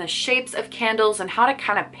sizes and the shapes of candles and how to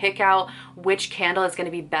kind of pick out which candle is going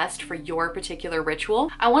to be best for your particular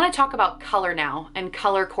ritual, I want to talk about color now and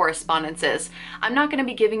color correspondences. I'm not going to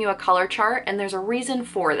be giving you a color chart, and there's a reason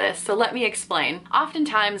for this, so let me explain.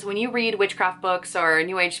 Oftentimes when you read witchcraft books or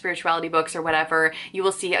New Age spirituality books or whatever, you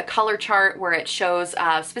will see a color chart where it shows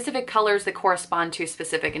specific colors that correspond to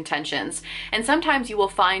specific intentions. And sometimes you will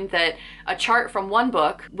find that a chart from one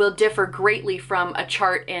book will differ greatly from a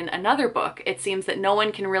chart in another book. It seems that no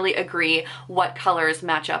one can really agree what colors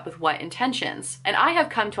match up with what intentions. And I have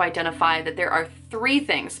come to identify that there are three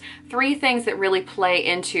things that really play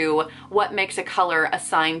into what makes a color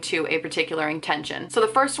assigned to a particular intention. So the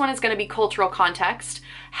first one is going to be cultural context.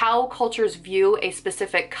 How cultures view a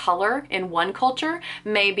specific color in one culture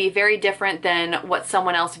may be very different than what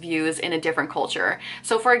someone else views in a different culture.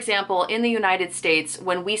 So for example, in the United States,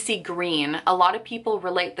 when we see green, a lot of people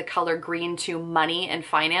relate the color green to money and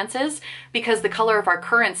finances because the color of our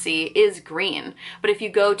currency is green. But if you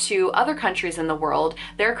go to other countries in the world,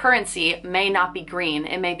 their currency may not be green,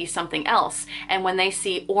 it may be something else. And when they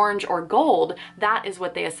see orange or gold, that is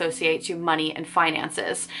what they associate to money and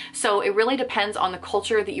finances. So it really depends on the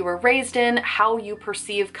culture that you were raised in, how you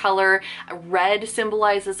perceive color. Red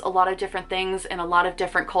symbolizes a lot of different things in a lot of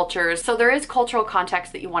different cultures. So there is cultural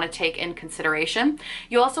context that you want to take in consideration.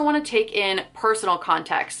 You also want to take in personal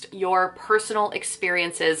context, your personal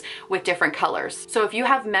experiences with different colors. So if you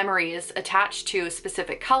have memories attached to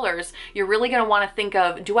specific colors, you're really going to want to think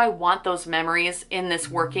of, do I want those memories in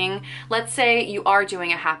this working? Let's say you are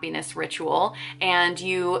doing a happiness ritual and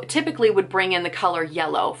you typically would bring in the color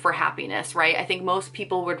yellow for happiness, right? I think most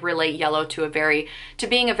people would relate yellow to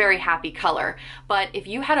being a very happy color. But if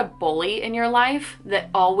you had a bully in your life that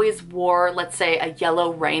always wore, let's say, a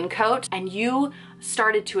yellow raincoat, and you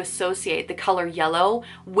started to associate the color yellow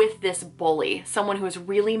with this bully, someone who is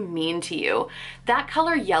really mean to you, that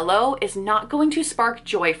color yellow is not going to spark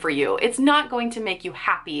joy for you. It's not going to make you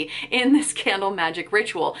happy in this candle magic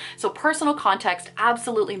ritual. So personal context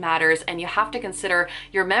absolutely matters, and you have to consider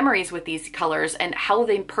your memories with these colors and how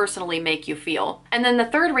they personally make you feel. And then the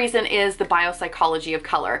third reason is the biopsychology of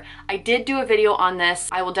color. I did do a video on this.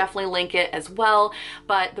 I will definitely link it as well,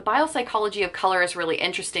 but the biopsychology of color is really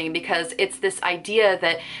interesting because it's this idea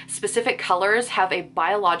that specific colors have a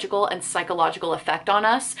biological and psychological effect on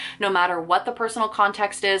us, no matter what the personal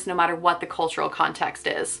context is, no matter what the cultural context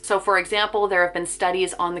is. So for example, there have been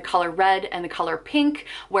studies on the color red and the color pink,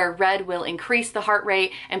 where red will increase the heart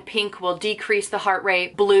rate and pink will decrease the heart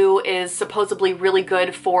rate. Blue is supposedly really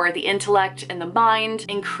good for the intellect and the mind,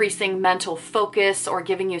 increasing mental focus or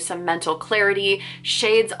giving you some mental clarity.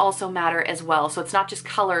 Shades also matter as well. So it's not just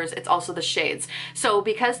colors, it's also the shades. So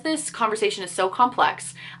because this conversation is so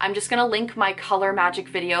complex, I'm just gonna link my color magic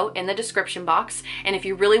video in the description box. And if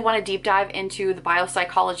you really want to deep dive into the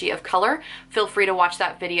biopsychology of color, feel free to watch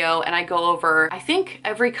that video. And I go over, I think,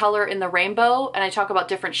 every color in the rainbow, and I talk about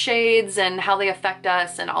different shades and how they affect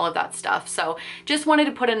us and all of that stuff. So just wanted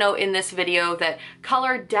to put a note in this video that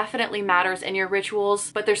color definitely matters in your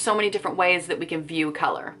rituals, but there's so many different ways that we can view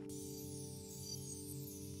color.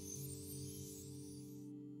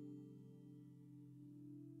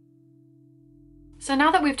 So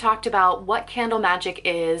now that we've talked about what candle magic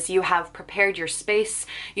is, you have prepared your space,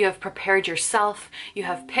 you have prepared yourself, you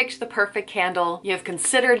have picked the perfect candle, you have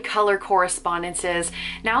considered color correspondences.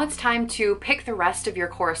 Now it's time to pick the rest of your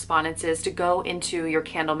correspondences to go into your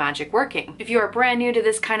candle magic working. If you are brand new to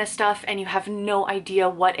this kind of stuff and you have no idea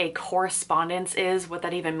what a correspondence is, what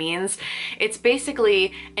that even means, it's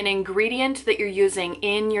basically an ingredient that you're using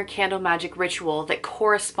in your candle magic ritual that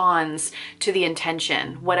corresponds to the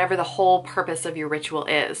intention, whatever the whole purpose of your ritual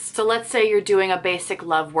is. So let's say you're doing a basic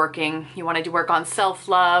love working. You wanted to work on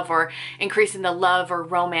self-love or increasing the love or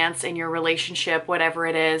romance in your relationship, whatever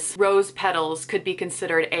it is. Rose petals could be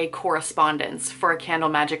considered a correspondence for a candle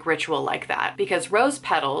magic ritual like that, because rose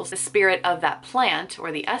petals, the spirit of that plant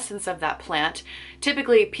or the essence of that plant,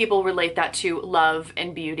 typically people relate that to love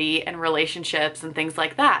and beauty and relationships and things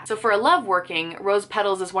like that. So for a love working, rose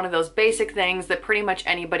petals is one of those basic things that pretty much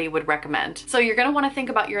anybody would recommend. So you're going to want to think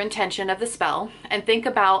about your intention of the spell and think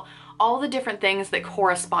about all the different things that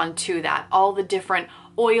correspond to that, all the different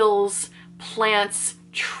oils, plants,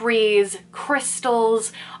 trees,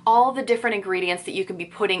 crystals, all the different ingredients that you can be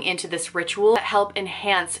putting into this ritual that help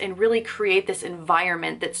enhance and really create this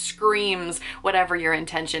environment that screams whatever your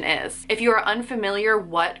intention is. If you are unfamiliar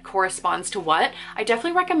what corresponds to what, I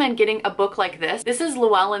definitely recommend getting a book like this. This is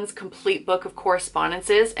Llewellyn's complete book of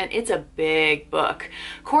correspondences, and it's a big book.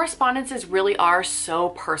 Correspondences really are so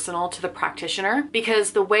personal to the practitioner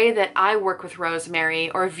because the way that I work with rosemary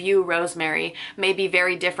or view rosemary may be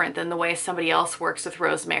very different than the way somebody else works with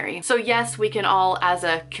rosemary. So yes, we can all as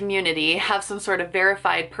a community have some sort of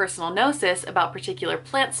verified personal gnosis about particular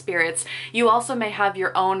plant spirits. You also may have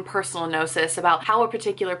your own personal gnosis about how a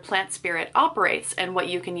particular plant spirit operates and what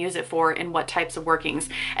you can use it for and what types of workings.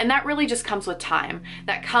 And that really just comes with time.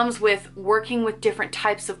 That comes with working with different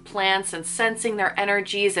types of plants and sensing their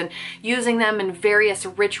energies and using them in various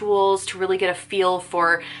rituals to really get a feel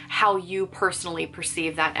for how you personally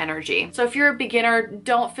perceive that energy. So if you're a beginner,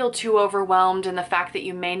 don't feel too overwhelmed in the fact that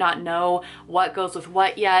you may not know what goes with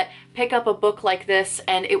what yet. pick up a book like this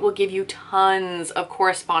and it will give you tons of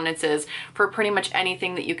correspondences for pretty much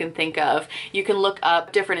anything that you can think of. You can look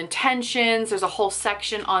up different intentions. There's a whole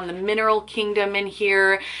section on the mineral kingdom in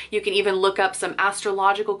here. You can even look up some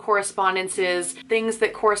astrological correspondences, things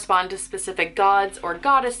that correspond to specific gods or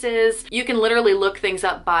goddesses. You can literally look things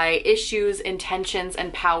up by issues, intentions,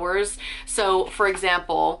 and powers. So for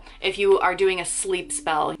example, if you are doing a sleep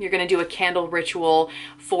spell, you're going to do a candle ritual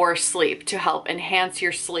for sleep to help enhance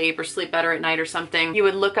your sleep or sleep better at night or something. You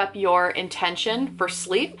would look up your intention for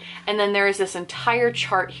sleep, and then there is this entire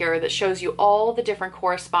chart here that shows you all the different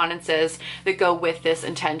correspondences that go with this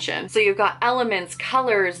intention. So you've got elements,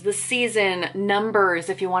 colors, the season, numbers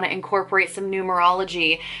if you want to incorporate some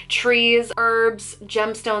numerology, trees, herbs,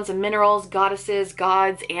 gemstones and minerals, goddesses,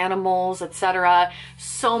 gods, animals, etc.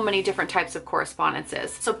 So many different types of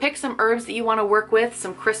correspondences. So pick some herbs that you want to work with,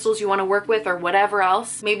 some crystals you want to work with, or whatever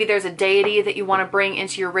else. Maybe there's a deity that you want to bring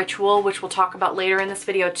into your ritual, which we'll talk about later in this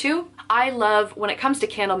video too. I love, when it comes to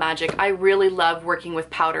candle magic, I really love working with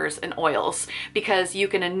powders and oils because you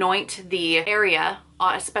can anoint the area,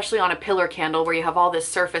 especially on a pillar candle where you have all this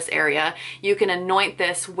surface area. You can anoint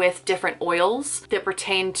this with different oils that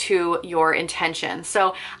pertain to your intention.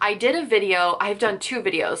 So I did a video, I've done 2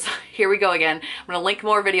 videos. Here we go again. I'm gonna link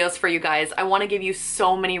more videos for you guys. I wanna give you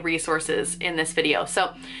so many resources in this video.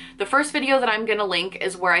 So the first video that I'm gonna link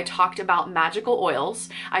is where I talked about magical oils.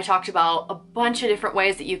 I talked about a bunch of different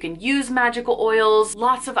ways that you can use magical oils,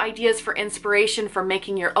 lots of ideas for inspiration for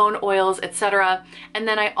making your own oils, etc. And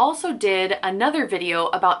then I also did another video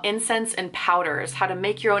about incense and powders, how to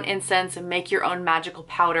make your own incense and make your own magical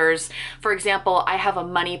powders. For example, I have a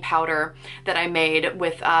money powder that I made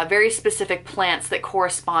with very specific plants that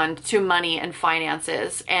correspond to money and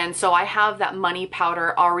finances. And so I have that money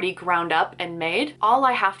powder already ground up and made. All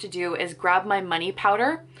I have to do is grab my money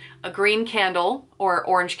powder, a green candle or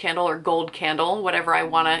orange candle or gold candle, whatever I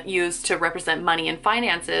want to use to represent money and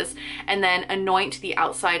finances, and then anoint the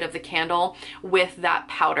outside of the candle with that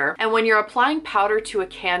powder. And when you're applying powder to a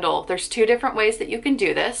candle, there's 2 different ways that you can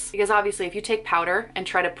do this, because obviously if you take powder and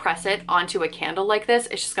try to press it onto a candle like this,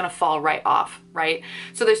 it's just going to fall right off, right?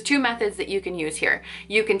 So there's 2 methods that you can use here.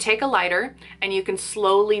 You can take a lighter and you can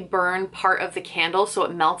slowly burn part of the candle so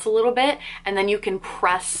it melts a little bit, and then you can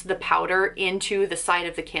press the powder into the side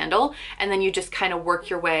of the candle, and then you just kind of work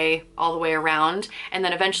your way all the way around, and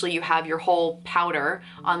then eventually you have your whole powder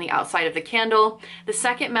on the outside of the candle. The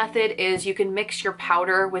second method is you can mix your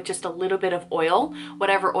powder with just a little bit of oil,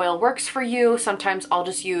 whatever oil works for you. Sometimes I'll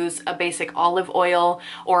just use a basic olive oil,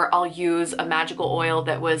 or I'll use a magical oil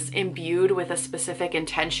that was imbued with a specific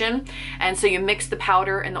intention. And so you mix the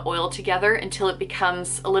powder and the oil together until it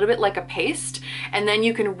becomes a little bit like a paste, and then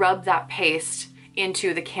you can rub that paste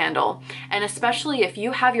into the candle. And especially if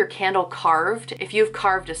you have your candle carved, if you've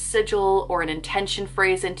carved a sigil or an intention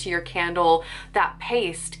phrase into your candle, that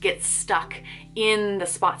paste gets stuck in the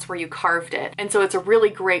spots where you carved it. And so it's a really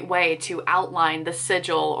great way to outline the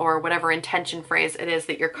sigil or whatever intention phrase it is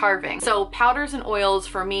that you're carving. So powders and oils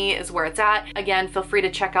for me is where it's at. Again, feel free to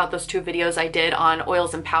check out those 2 videos I did on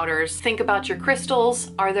oils and powders. Think about your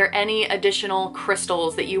crystals. Are there any additional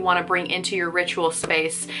crystals that you want to bring into your ritual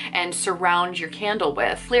space and surround your candle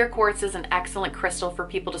with? Clear quartz is an excellent crystal for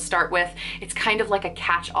people to start with. It's kind of like a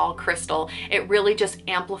catch-all crystal. It really just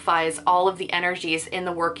amplifies all of the energies in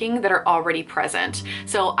the working that are already present.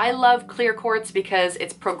 So I love clear quartz because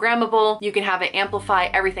it's programmable. You can have it amplify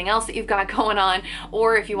everything else that you've got going on,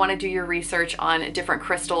 or if you want to do your research on different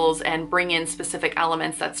crystals and bring in specific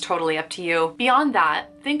elements, that's totally up to you. Beyond that,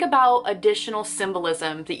 think about additional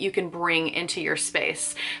symbolism that you can bring into your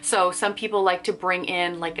space. So some people like to bring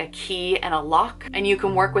in like a key and a lock, and you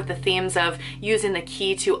can work with the themes of using the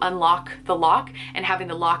key to unlock the lock and having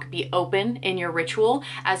the lock be open in your ritual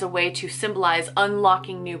as a way to symbolize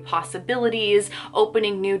unlocking new possibilities,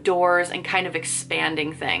 opening new doors, and kind of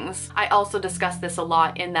expanding things. I also discussed this a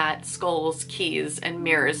lot in that skulls, keys, and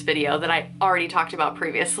mirrors video that I already talked about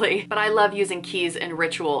previously, but I love using keys in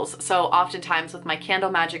rituals. So oftentimes with my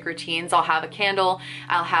candle magic routines, I'll have a candle,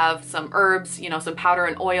 I'll have some herbs, you know, some powder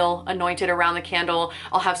and oil anointed around the candle,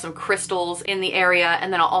 I'll have some crystals in the area,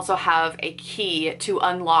 and then I'll also have a key to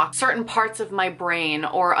unlock certain parts of my brain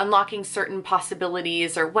or unlocking certain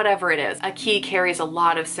possibilities or whatever it is. A key carries a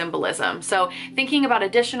lot of symbolism. So thinking about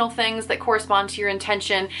additional things that correspond to your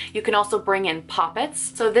intention, you can also bring in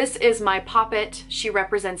poppets. So this is my poppet. She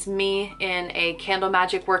represents me in a candle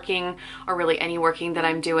magic working, or really any working that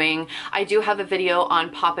I'm doing. I do have a video on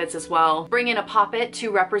poppets as well. Bring in a poppet to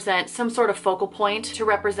represent some sort of focal point, to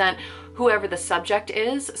represent whoever the subject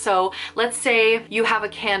is. So let's say you have a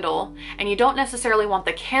candle and you don't necessarily want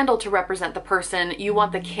the candle to represent the person, you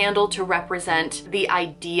want the candle to represent the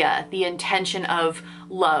idea, the intention of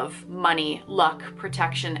love, money, luck,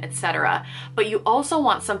 protection, etc. But you also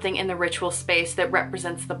want something in the ritual space that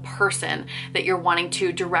represents the person that you're wanting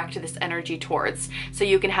to direct this energy towards. So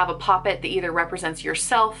you can have a poppet that either represents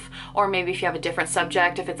yourself, or maybe if you have a different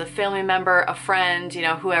subject, if it's a family member, a friend, you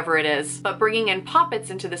know, whoever it is. But bringing in poppets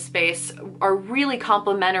into the space are really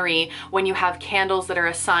complementary when you have candles that are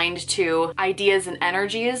assigned to ideas and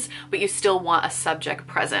energies, but you still want a subject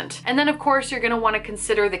present. And then of course you're going to want to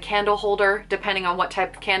consider the candle holder, depending on what type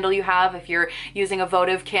of candle you have. If you're using a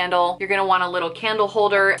votive candle, you're going to want a little candle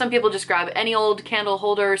holder. Some people just grab any old candle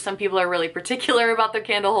holder. Some people are really particular about their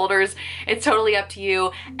candle holders. It's totally up to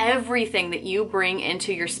you. Everything that you bring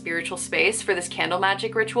into your spiritual space for this candle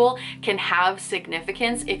magic ritual can have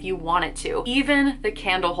significance if you want it to. Even the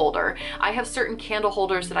candle holder. I have certain candle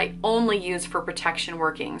holders that I only use for protection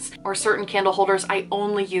workings, or certain candle holders I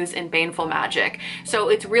only use in baneful magic. So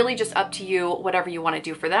it's really just up to you, whatever you want to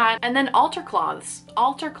do for that. And then altar cloths.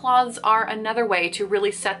 Altar cloths are another way to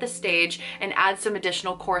really set the stage and add some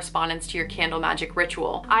additional correspondence to your candle magic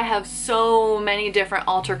ritual. I have so many different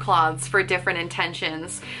altar cloths for different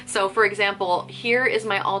intentions. So for example, here is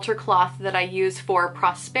my altar cloth that I use for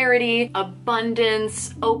prosperity,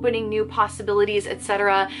 abundance, opening new possibilities,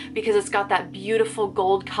 etc. because it's got that beautiful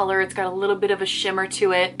gold color, it's got a little bit of a shimmer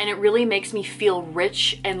to it, and it really makes me feel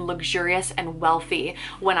rich and luxurious and wealthy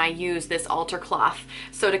when I use this altar cloth.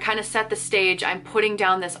 So to kind of set the stage, I'm putting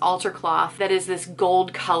down this altar cloth that is this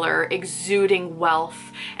gold color exuding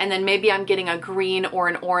wealth, and then maybe I'm getting a green or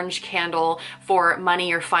an orange candle for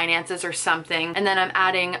money or finances or something, and then I'm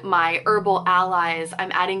adding my herbal allies,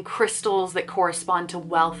 I'm adding crystals that correspond to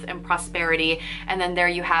wealth and prosperity, and then there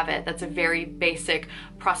you have it. That's a very basic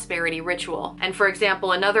prosperity ritual. And for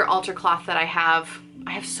example, another altar cloth that I have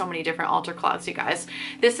so many different altar cloths, you guys.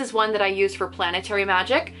 This is one that I use for planetary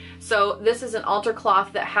magic. So this is an altar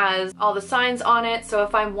cloth that has all the signs on it. So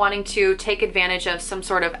if I'm wanting to take advantage of some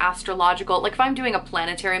sort of astrological, like if I'm doing a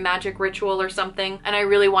planetary magic ritual or something, and I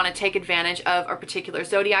really want to take advantage of a particular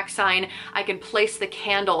zodiac sign, I can place the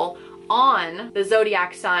candle on the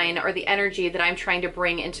zodiac sign or the energy that I'm trying to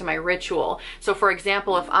bring into my ritual. So for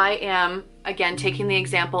example, if I am, again, taking the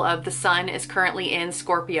example of the sun is currently in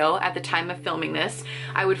Scorpio at the time of filming this,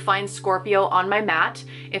 I would find Scorpio on my mat,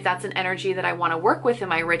 if that's an energy that I want to work with in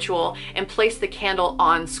my ritual, and place the candle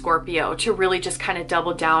on Scorpio to really just kind of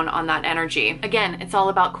double down on that energy. Again, it's all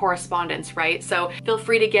about correspondence, right? So feel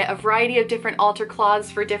free to get a variety of different altar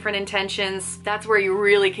cloths for different intentions. That's where you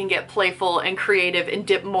really can get playful and creative and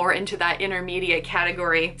dip more into that intermediate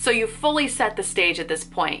category. So you fully set the stage at this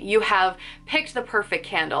point. You have picked the perfect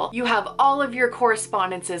candle. You have all of your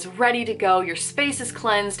correspondences ready to go, your space is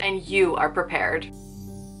cleansed, and you are prepared.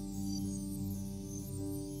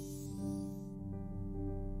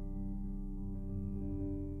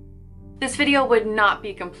 This video would not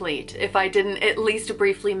be complete if I didn't at least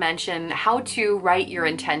briefly mention how to write your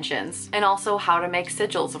intentions, and also how to make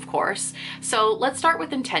sigils, of course. So let's start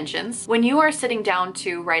with intentions. When you are sitting down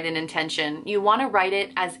to write an intention, you want to write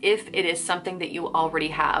it as if it is something that you already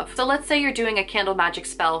have. So let's say you're doing a candle magic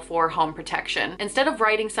spell for home protection. Instead of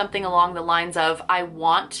writing something along the lines of, I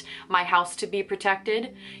want my house to be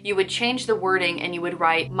protected, you would change the wording and you would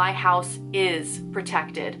write, my house is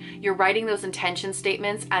protected. You're writing those intention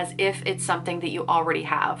statements as if it's something that you already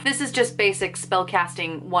have. This is just basic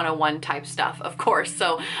spellcasting 101 type stuff, of course.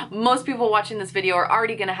 So most people watching this video are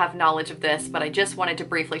already going to have knowledge of this, but I just wanted to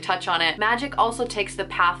briefly touch on it. Magic also takes the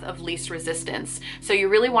path of least resistance. So you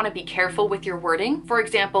really want to be careful with your wording. For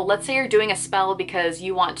example, let's say you're doing a spell because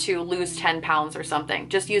you want to lose 10 pounds or something.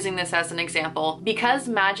 Just using this as an example. Because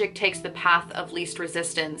magic takes the path of least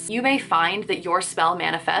resistance, you may find that your spell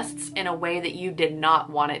manifests in a way that you did not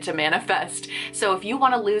want it to manifest. So if you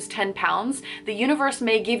want to lose 10 pounds, the universe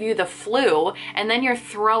may give you the flu, and then you're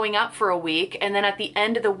throwing up for a week, and then at the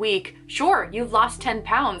end of the week, sure, you've lost 10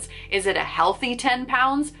 pounds. Is it a healthy 10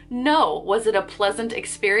 pounds? No. Was it a pleasant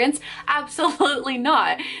experience? Absolutely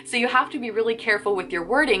not. So you have to be really careful with your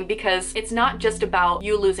wording, because it's not just about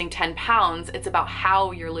you losing 10 pounds, it's about how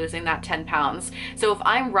you're losing that 10 pounds. So if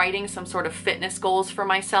I'm writing some sort of fitness goals for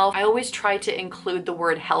myself, I always try to include the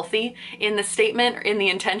word healthy in the statement, or in the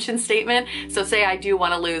intention statement. So say I do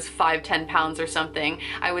want to lose 10 pounds or something,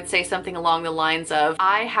 I would say something along the lines of,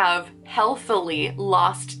 I have healthily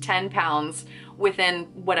lost 10 pounds within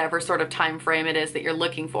whatever sort of time frame it is that you're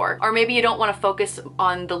looking for. Or maybe you don't want to focus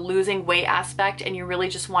on the losing weight aspect and you really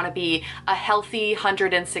just want to be a healthy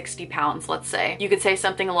 160 pounds, let's say. You could say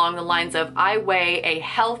something along the lines of, I weigh a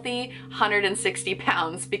healthy 160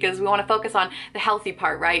 pounds, because we want to focus on the healthy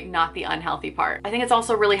part, right? Not the unhealthy part. I think it's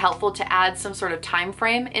also really helpful to add some sort of time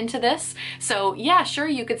frame into this. So yeah, sure,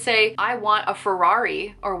 you could say, I want a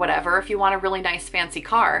Ferrari or whatever if you want a really nice fancy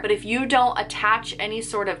car. But if you don't attach any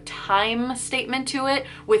sort of time statement to it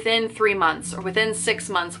within 3 months or within 6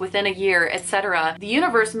 months, within a year, etc., the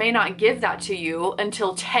universe may not give that to you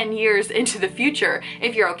until 10 years into the future.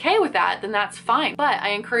 If you're okay with that, then that's fine. But I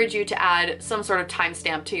encourage you to add some sort of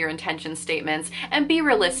timestamp to your intention statements and be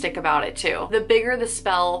realistic about it too. The bigger the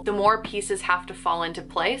spell, the more pieces have to fall into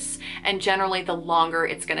place, and generally the longer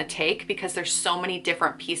it's gonna take, because there's so many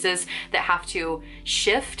different pieces that have to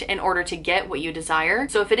shift in order to get what you desire.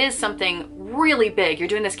 So if it is something really big, you're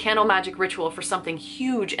doing this candle magic ritual for something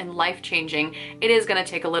huge and life-changing, it is gonna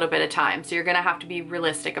take a little bit of time. So you're gonna have to be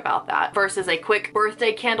realistic about that. Versus a quick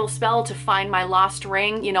birthday candle spell to find my lost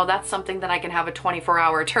ring, you know, that's something that I can have a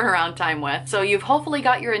 24-hour turnaround time with. So you've hopefully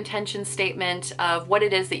got your intention statement of what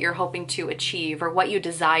it is that you're hoping to achieve or what you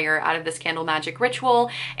desire out of this candle magic ritual,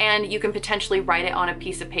 and you can potentially write it on a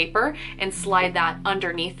piece of paper and slide that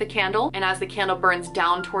underneath the candle. And as the candle burns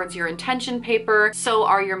down towards your intention paper, so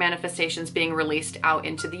are your manifestations being released out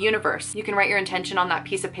into the universe. You can write your intention on that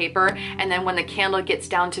piece of paper, and then when the candle gets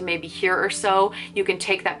down to maybe here or so, you can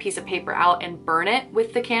take that piece of paper out and burn it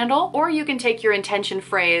with the candle. Or you can take your intention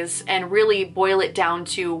phrase and really boil it down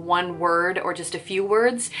to one word or just a few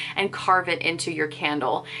words and carve it into your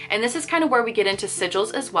candle. And this is kind of where we get into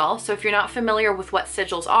sigils as well. So if you're not familiar with what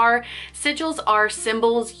sigils are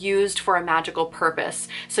symbols used for a magical purpose.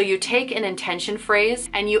 So you take an intention phrase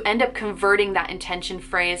and you end up converting that intention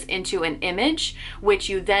phrase into an image, which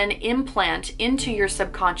you then implant into your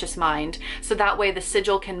subconscious mind. So that way the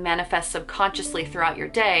sigil can manifest subconsciously throughout your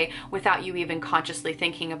day without you even consciously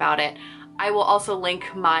thinking about it. I will also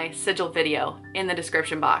link my sigil video in the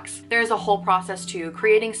description box. There's a whole process to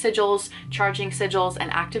creating sigils, charging sigils, and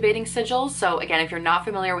activating sigils. So again, if you're not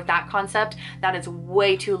familiar with that concept, that is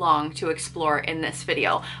way too long to explore in this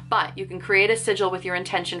video. But you can create a sigil with your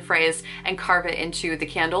intention phrase and carve it into the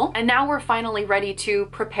candle. And now we're finally ready to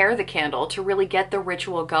prepare the candle to really get the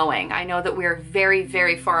ritual going. I know that we're very,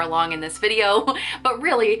 very far along in this video, but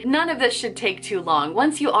really none of this should take too long.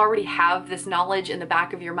 Once you already have this knowledge in the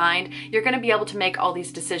back of your mind, you're going to be able to make all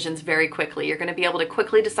these decisions very quickly. You're going to be able to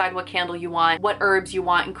quickly decide what candle you want, what herbs you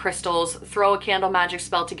want and crystals, throw a candle magic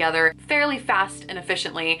spell together fairly fast and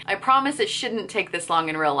efficiently. I promise it shouldn't take this long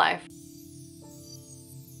in real life.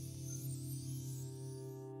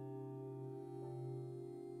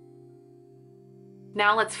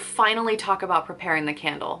 Now let's finally talk about preparing the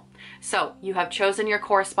candle. So you have chosen your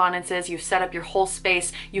correspondences, you've set up your whole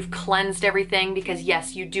space, you've cleansed everything, because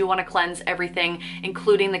yes, you do want to cleanse everything,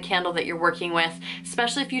 including the candle that you're working with,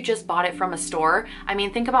 especially if you just bought it from a store. I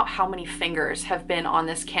mean, think about how many fingers have been on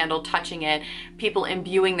this candle touching it, people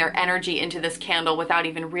imbuing their energy into this candle without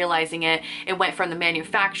even realizing it. It went from the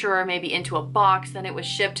manufacturer maybe into a box, then it was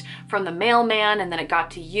shipped from the mailman, and then it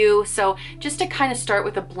got to you. So just to kind of start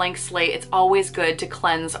with a blank slate, it's always good to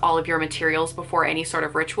cleanse all of your materials before any sort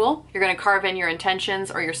of ritual. You're going to carve in your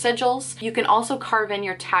intentions or your sigils. You can also carve in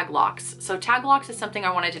your tag locks. So tag locks is something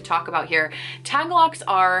I wanted to talk about here. Tag locks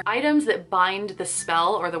are items that bind the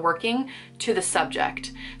spell or the working to the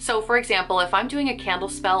subject. So for example, if I'm doing a candle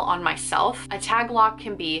spell on myself, a tag lock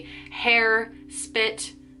can be hair,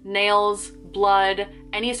 spit, nails, blood,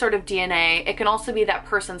 any sort of DNA. It can also be that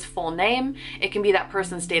person's full name. It can be that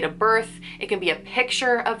person's date of birth. It can be a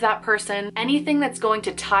picture of that person. Anything that's going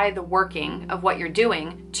to tie the working of what you're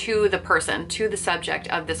doing to the person, to the subject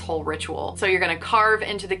of this whole ritual. So you're gonna carve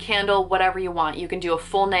into the candle whatever you want. You can do a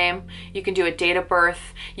full name, you can do a date of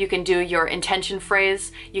birth, you can do your intention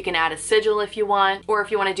phrase, you can add a sigil if you want, or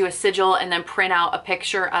if you wanna do a sigil and then print out a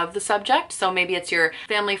picture of the subject. So maybe it's your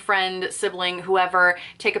family, friend, sibling, whoever,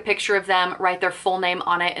 take a picture of them, write their full name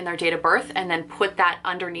on it and their date of birth, and then put that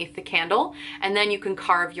underneath the candle. And then you can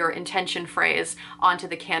carve your intention phrase onto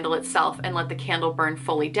the candle itself and let the candle burn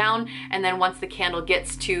fully down. And then once the candle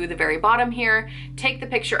gets to the very bottom here, take the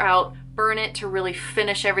picture out, burn it to really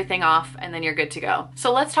finish everything off, and then you're good to go.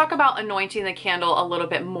 So let's talk about anointing the candle a little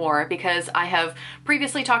bit more, because I have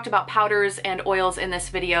previously talked about powders and oils in this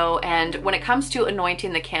video, and when it comes to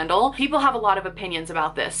anointing the candle, people have a lot of opinions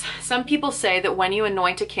about this. Some people say that when you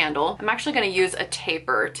anoint a candle, I'm actually going to use a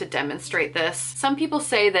taper to demonstrate this. Some people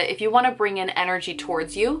say that if you want to bring in energy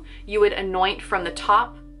towards you, you would anoint from the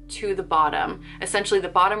top to the bottom. Essentially, the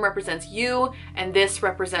bottom represents you and this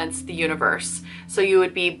represents the universe. So you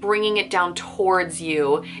would be bringing it down towards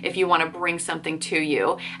you if you want to bring something to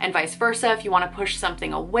you, and vice versa. If you want to push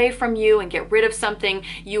something away from you and get rid of something,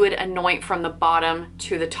 you would anoint from the bottom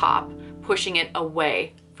to the top, pushing it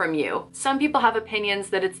away from you. Some people have opinions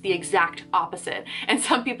that it's the exact opposite, and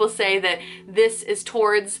some people say that this is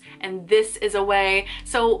towards and this is away.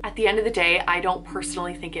 So at the end of the day, I don't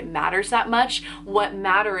personally think it matters that much. What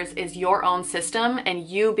matters is your own system and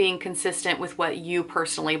you being consistent with what you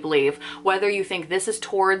personally believe. Whether you think this is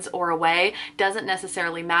towards or away doesn't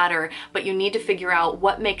necessarily matter, but you need to figure out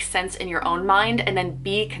what makes sense in your own mind and then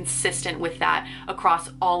be consistent with that across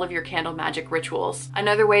all of your candle magic rituals.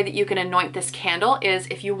 Another way that you can anoint this candle is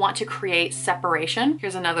if you want to create separation.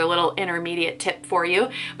 Here's another little intermediate tip for you.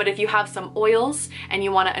 But if you have some oils and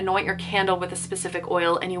you want to anoint your candle with a specific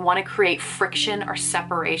oil and you want to create friction or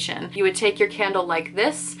separation, you would take your candle like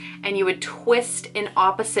this and you would twist in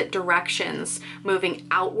opposite directions, moving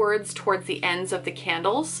outwards towards the ends of the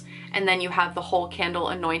candles, and then you have the whole candle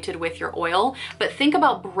anointed with your oil. But think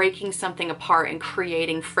about breaking something apart and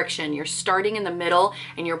creating friction. You're starting in the middle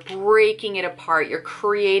and you're breaking it apart. You're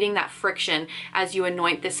creating that friction as you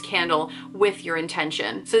anoint this candle with your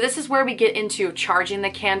intention. So this is where we get into charging the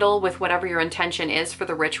candle with whatever your intention is for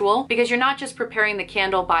the ritual, because you're not just preparing the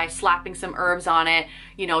candle by slapping some herbs on it,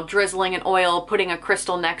 you know, drizzling an oil, putting a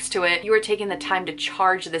crystal next to it. You are taking the time to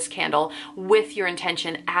charge this candle with your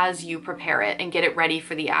intention as you prepare it and get it ready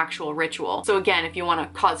for the actual ritual. So again, if you want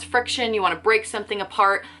to cause friction, you want to break something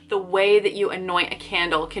apart, the way that you anoint a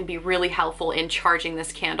candle can be really helpful in charging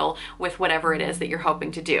this candle with whatever it is that you're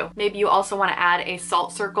hoping to do. Maybe you also want to add a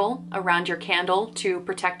salt circle around your candle to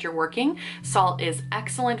protect your working. Salt is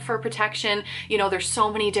excellent for protection. You know, there's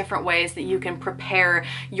so many different ways that you can prepare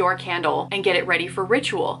your candle and get it ready for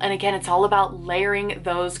ritual. And again, it's all about layering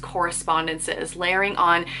those correspondences, layering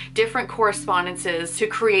on different correspondences to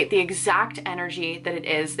create the exact energy that it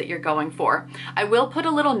is that you're going for. I will put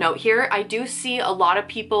a little note here. I do see a lot of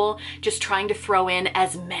people just trying to throw in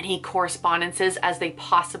as many correspondences as they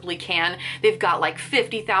possibly can. They've got like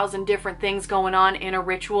 50,000 different things going on in a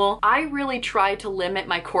ritual. I really try to limit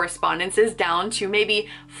my correspondences down to maybe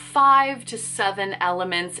 5 to 7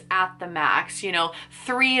 elements at the max. You know,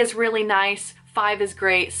 3 is really nice. 5 is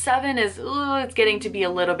great. 7 is, it's getting to be a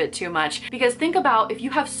little bit too much. Because think about, if you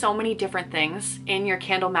have so many different things in your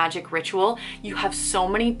candle magic ritual, you have so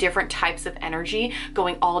many different types of energy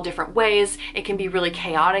going all different ways. It can be really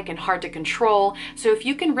chaotic and hard to control. So if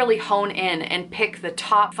you can really hone in and pick the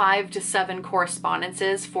top 5 to 7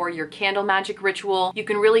 correspondences for your candle magic ritual, you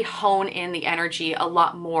can really hone in the energy a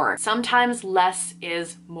lot more. Sometimes less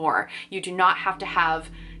is more. You do not have to have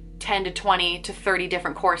 10 to 20 to 30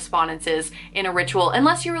 different correspondences in a ritual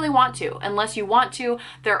unless you really want to. Unless you want to,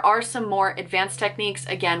 there are some more advanced techniques.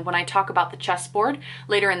 Again, when I talk about the chessboard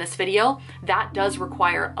later in this video, that does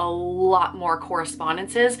require a lot more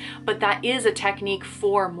correspondences, but that is a technique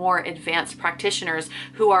for more advanced practitioners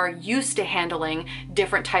who are used to handling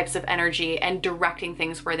different types of energy and directing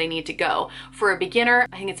things where they need to go. For a beginner,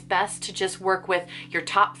 I think it's best to just work with your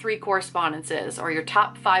top 3 correspondences or your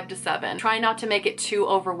top 5 to 7. Try not to make it too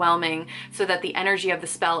overwhelming so that the energy of the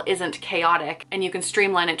spell isn't chaotic and you can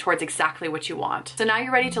streamline it towards exactly what you want. So now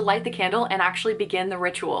you're ready to light the candle and actually begin the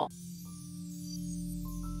ritual.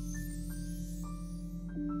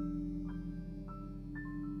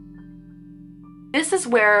 This is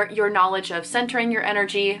where your knowledge of centering your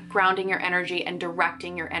energy, grounding your energy, and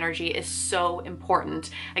directing your energy is so important.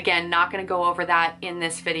 Again, not going to go over that in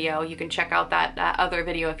this video. You can check out that other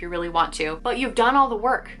video if you really want to. But you've done all the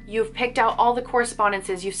work. You've picked out all the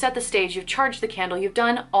correspondences, you've set the stage, you've charged the candle, you've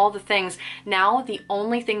done all the things. Now the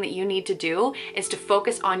only thing that you need to do is to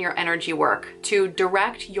focus on your energy work, to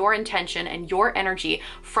direct your intention and your energy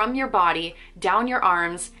from your body, down your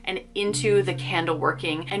arms, and into the candle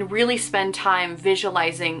working, and really spend time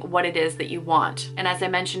visualizing what it is that you want. And as I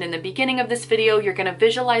mentioned in the beginning of this video, you're going to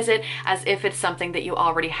visualize it as if it's something that you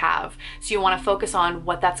already have. So you want to focus on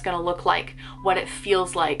what that's going to look like, what it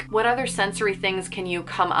feels like, what other sensory things can you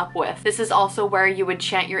come up with. This is also where you would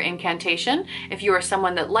chant your incantation. If you are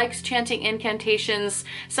someone that likes chanting incantations,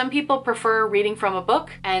 some people prefer reading from a book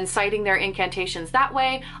and citing their incantations that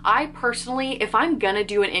way. I personally, if I'm gonna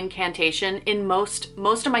do an incantation, in most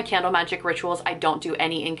of my candle magic rituals, I don't do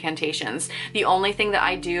any incantations. The only thing everything that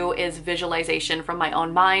I do is visualization from my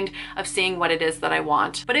own mind of seeing what it is that I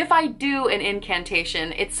want. But if I do an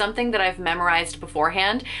incantation, it's something that I've memorized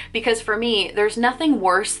beforehand, because for me, there's nothing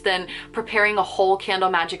worse than preparing a whole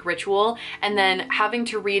candle magic ritual and then having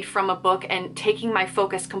to read from a book and taking my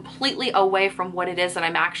focus completely away from what it is that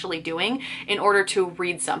I'm actually doing in order to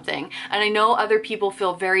read something. And I know other people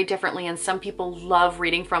feel very differently, and some people love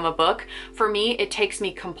reading from a book. For me, it takes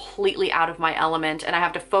me completely out of my element, and I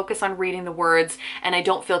have to focus on reading the words, and I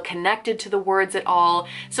don't feel connected to the words at all.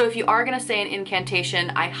 So if you are gonna say an incantation,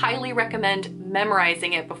 I highly recommend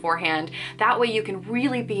memorizing it beforehand. That way you can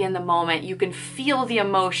really be in the moment, you can feel the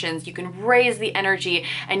emotions, you can raise the energy,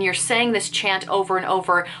 and you're saying this chant over and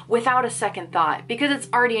over without a second thought, because it's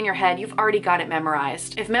already in your head, you've already got it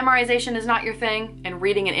memorized. If memorization is not your thing and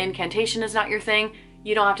reading an incantation is not your thing,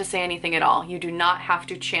 you don't have to say anything at all. You do not have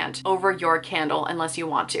to chant over your candle unless you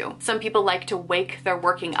want to. Some people like to wake their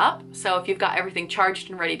working up. So if you've got everything charged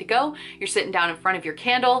and ready to go, you're sitting down in front of your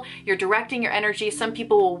candle, you're directing your energy. Some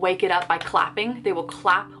people will wake it up by clapping. They will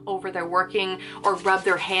clap over their working or rub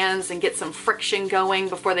their hands and get some friction going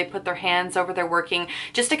before they put their hands over their working,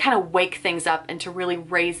 just to kind of wake things up and to really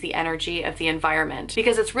raise the energy of the environment.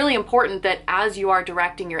 Because it's really important that as you are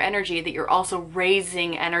directing your energy, that you're also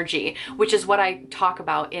raising energy, which is what I talk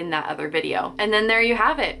about in that other video. And then there you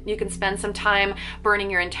have it. You can spend some time burning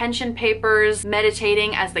your intention papers,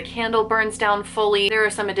 meditating as the candle burns down fully. There are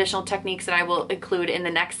some additional techniques that I will include in the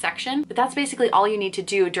next section, but that's basically all you need to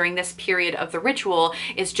do during this period of the ritual,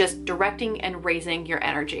 is just directing and raising your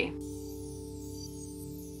energy.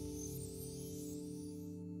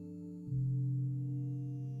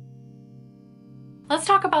 Let's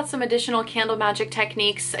talk about some additional candle magic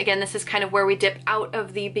techniques. Again, this is kind of where we dip out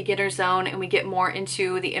of the beginner zone and we get more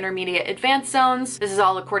into the intermediate advanced zones. This is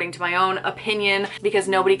all according to my own opinion, because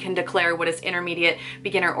nobody can declare what is intermediate,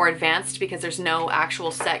 beginner, or advanced, because there's no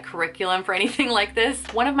actual set curriculum for anything like this.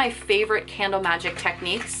 One of my favorite candle magic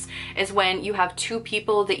techniques is when you have two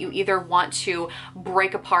people that you either want to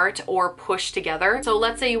break apart or push together. So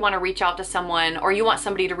let's say you want to reach out to someone, or you want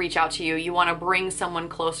somebody to reach out to you, you want to bring someone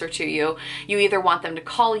closer to you. You either want them to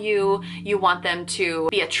call you, you want them to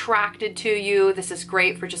be attracted to you. This is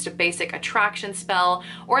great for just a basic attraction spell.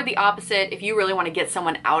 Or the opposite, if you really want to get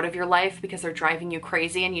someone out of your life because they're driving you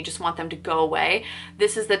crazy and you just want them to go away,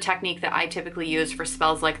 this is the technique that I typically use for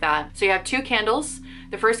spells like that. So you have two candles.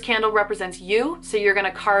 The first candle represents you, so you're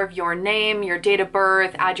gonna carve your name, your date of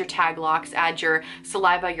birth, add your tag locks, add your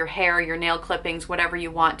saliva, your hair, your nail clippings, whatever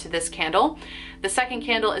you want to this candle. The second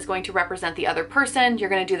candle is going to represent the other person. You're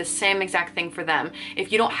gonna do the same exact thing for them.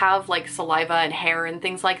 If you don't have like saliva and hair and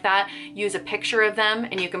things like that, use a picture of them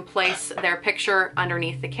and you can place their picture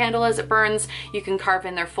underneath the candle as it burns. You can carve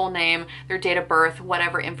in their full name, their date of birth,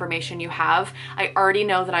 whatever information you have. I already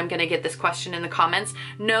know that I'm gonna get this question in the comments.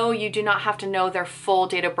 No, you do not have to know their full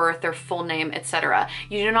date of birth, their full name, etc.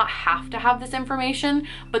 You do not have to have this information,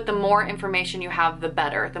 but the more information you have, the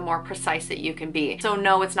better, the more precise that you can be. So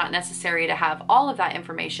no, it's not necessary to have all of that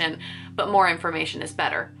information, but more information is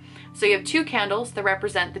better. So you have two candles that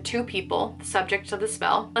represent the two people, the subject of the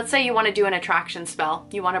spell. Let's say you want to do an attraction spell.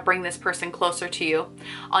 You want to bring this person closer to you.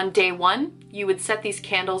 On day one, you would set these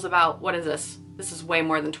candles about, what is this? This is way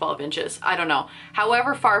more than 12 inches. I don't know.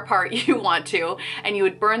 However far apart you want to, and you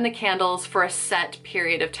would burn the candles for a set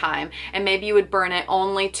period of time. And maybe you would burn it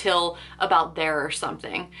only till about there or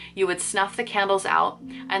something. You would snuff the candles out,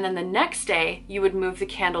 and then the next day you would move the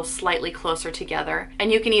candles slightly closer together.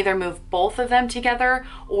 And you can either move both of them together,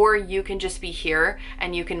 or you can just be here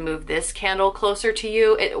and you can move this candle closer to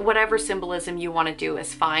you. Whatever symbolism you want to do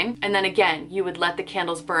is fine. And then again, you would let the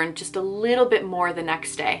candles burn just a little bit more the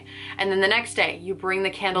next day. And then the next day, you bring the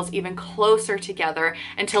candles even closer together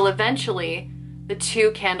until eventually the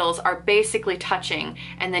two candles are basically touching,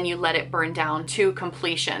 and then you let it burn down to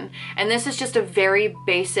completion. And this is just a very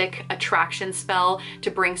basic attraction spell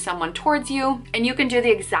to bring someone towards you. And you can do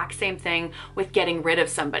the exact same thing with getting rid of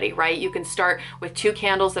somebody, right? You can start with two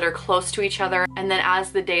candles that are close to each other, and then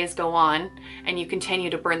as the days go on and you continue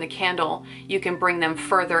to burn the candle, you can bring them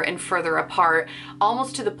further and further apart,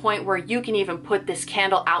 almost to the point where you can even put this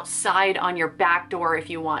candle outside on your back door if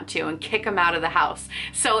you want to, and kick them out of the house.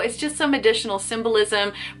 So it's just some additional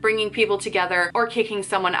symbolism, bringing people together, or kicking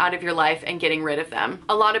someone out of your life and getting rid of them.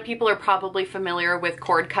 A lot of people are probably familiar with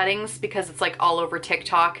cord cuttings because it's like all over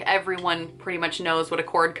TikTok. Everyone pretty much knows what a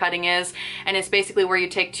cord cutting is. And it's basically where you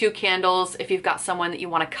take two candles. If you've got someone that you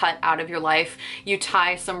want to cut out of your life, you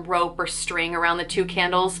tie some rope or string around the two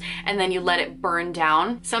candles and then you let it burn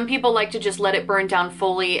down. Some people like to just let it burn down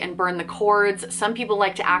fully and burn the cords. Some people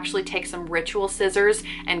like to actually take some ritual scissors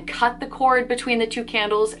and cut the cord between the two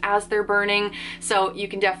candles as they're burning. So you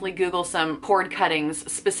can definitely Google some cord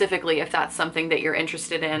cuttings specifically if that's something that you're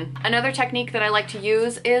interested in. Another technique that I like to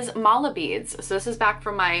use is mala beads. So this is back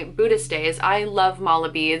from my Buddhist days. I love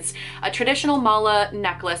mala beads. A traditional mala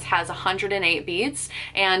necklace has 108 beads,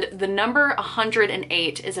 and the number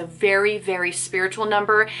 108 is a very, very spiritual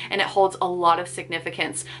number, and it holds a lot of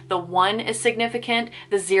significance. The 1 is significant,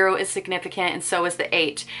 the 0 is significant, and so is the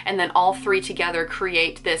 8. And then all three together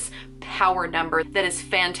create this power number that is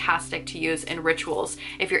fantastic to use in rituals.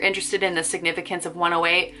 If you're interested in the significance of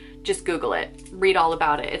 108, just Google it, read all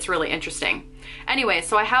about it. It's really interesting. Anyway,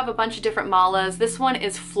 so I have a bunch of different malas. This one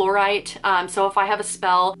is fluorite. So if I have a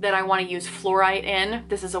spell that I want to use fluorite in,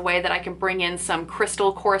 this is a way that I can bring in some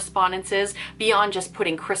crystal correspondences beyond just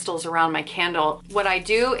putting crystals around my candle. What I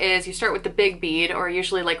do is you start with the big bead, or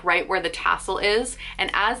usually like right where the tassel is,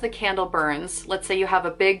 and as the candle burns, let's say you have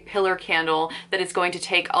a big pillar candle that is going to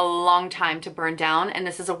take a long time to burn down, and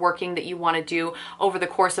this is a working that you want to do over the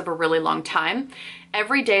course of a really long time.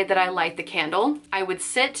 Every day that I light the candle, I would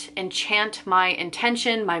sit and chant my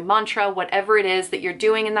intention, my mantra, whatever it is that you're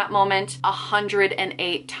doing in that moment,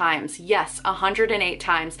 108 times. Yes, 108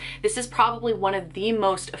 times. This is probably one of the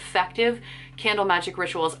most effective candle magic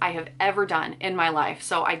rituals I have ever done in my life.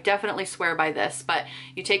 So I definitely swear by this, but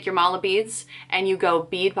you take your mala beads and you go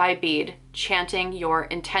bead by bead, chanting your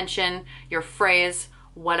intention, your phrase,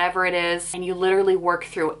 whatever it is, and you literally work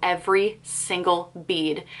through every single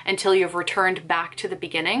bead until you've returned back to the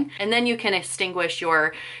beginning, and then you can extinguish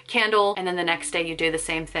your candle, and then the next day you do the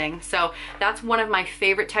same thing. So that's one of my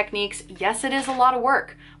favorite techniques. Yes, it is a lot of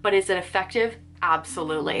work, but is it effective?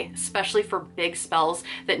 Absolutely, especially for big spells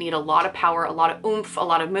that need a lot of power, a lot of oomph, a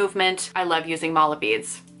lot of movement. I love using mala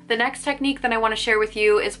beads. The next technique that I want to share with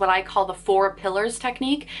you is what I call the 4 pillars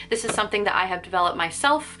technique. This is something that I have developed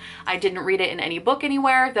myself. I didn't read it in any book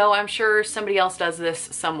anywhere, though I'm sure somebody else does this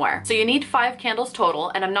somewhere. So you need 5 candles total,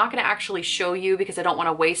 and I'm not going to actually show you because I don't want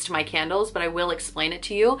to waste my candles, but I will explain it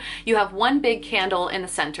to you. You have 1 big candle in the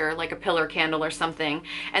center, like a pillar candle or something,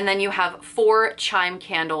 and then you have 4 chime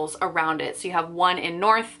candles around it. So you have 1 in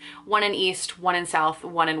north, 1 in east, 1 in south,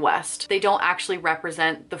 1 in west. They don't actually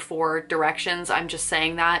represent the 4 directions. I'm just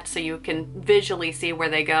saying that so you can visually see where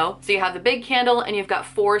they go. So you have the big candle and you've got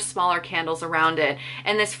 4 smaller candles around it.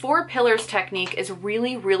 And this 4 pillars technique is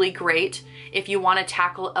really, really great if you want to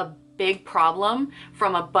tackle a big problem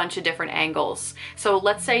from a bunch of different angles. So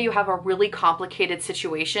let's say you have a really complicated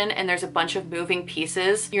situation and there's a bunch of moving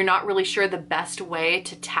pieces. You're not really sure the best way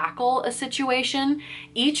to tackle a situation.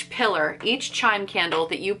 Each pillar, each chime candle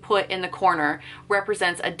that you put in the corner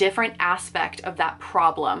represents a different aspect of that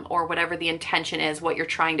problem or whatever the intention is, what you're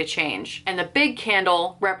trying to change. And the big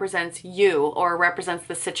candle represents you or represents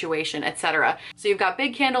the situation, etc. So you've got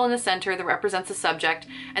big candle in the center that represents the subject,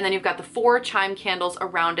 and then you've got the 4 chime candles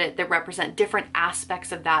around it that represent different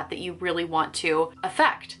aspects of that you really want to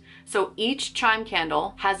affect. So each chime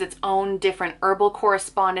candle has its own different herbal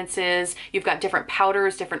correspondences. You've got different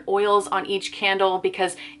powders, different oils on each candle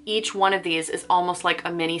because each one of these is almost like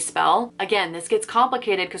a mini spell. Again, this gets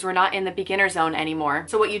complicated because we're not in the beginner zone anymore.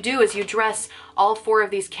 So what you do is you dress all 4 of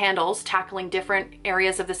these candles, tackling different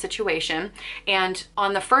areas of the situation. And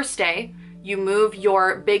on the first day, you move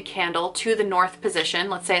your big candle to the north position.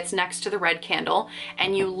 Let's say it's next to the red candle,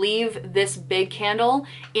 and you leave this big candle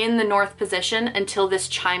in the north position until this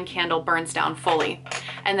chime candle burns down fully.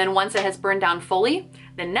 And then once it has burned down fully,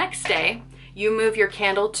 the next day, you move your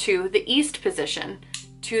candle to the east position,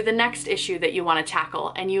 to the next issue that you want to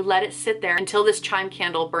tackle, and you let it sit there until this chime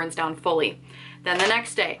candle burns down fully. Then the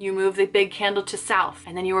next day, you move the big candle to south,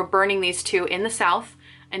 and then you are burning these 2 in the south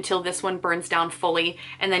until this one burns down fully,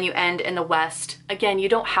 and then you end in the west. Again, you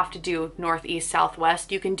don't have to do north, east, south, west.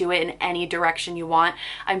 You can do it in any direction you want.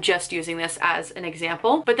 I'm just using this as an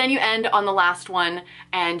example. But then you end on the last one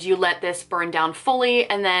and you let this burn down fully,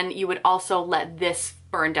 and then you would also let this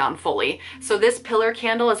burn down fully. So this pillar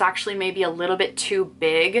candle is actually maybe a little bit too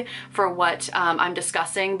big for what I'm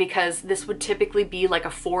discussing, because this would typically be like a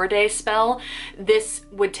 4-day spell. This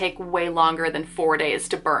would take way longer than 4 days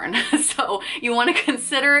to burn. So you want to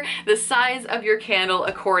consider the size of your candle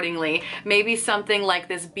accordingly. Maybe something like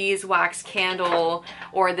this beeswax candle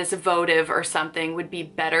or this votive or something would be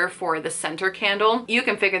better for the center candle. You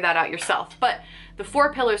can figure that out yourself. But The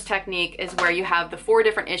 4 pillars technique is where you have the 4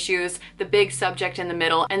 different issues, the big subject in the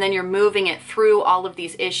middle, and then you're moving it through all of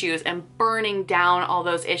these issues and burning down all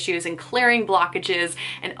those issues and clearing blockages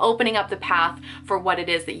and opening up the path for what it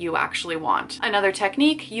is that you actually want. Another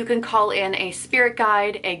technique, you can call in a spirit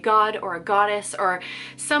guide, a god or a goddess, or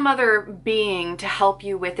some other being to help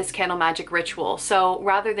you with this candle magic ritual. So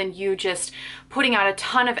rather than you just putting out a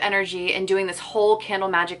ton of energy and doing this whole candle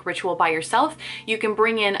magic ritual by yourself, you can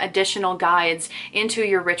bring in additional guides into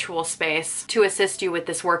your ritual space to assist you with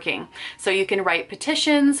this working. So you can write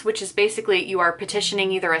petitions, which is basically you are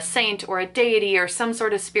petitioning either a saint or a deity or some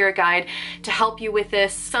sort of spirit guide to help you with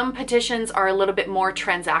this. Some petitions are a little bit more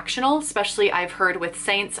transactional, especially I've heard with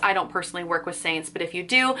saints. I don't personally work with saints, but if you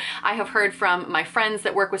do, I have heard from my friends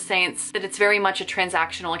that work with saints that it's very much a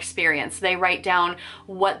transactional experience. They write down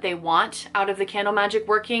what they want out of the candle magic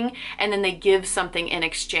working, and then they give something in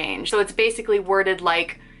exchange. So it's basically worded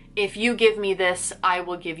like, if you give me this, I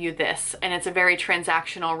will give you this. And it's a very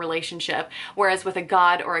transactional relationship. Whereas with a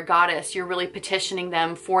god or a goddess, you're really petitioning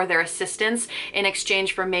them for their assistance in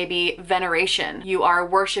exchange for maybe veneration. You are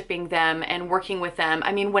worshiping them and working with them.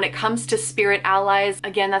 I mean, when it comes to spirit allies,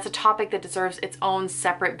 again, that's a topic that deserves its own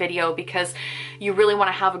separate video, because you really want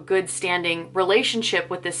to have a good standing relationship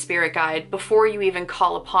with this spirit guide before you even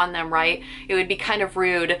call upon them, right? It would be kind of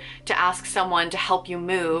rude to ask someone to help you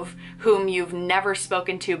move whom you've never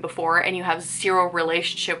spoken to before and you have zero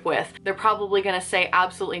relationship with. They're probably gonna say,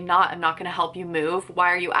 absolutely not, I'm not gonna help you move.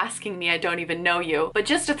 Why are you asking me? I don't even know you. But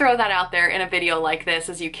just to throw that out there in a video like this,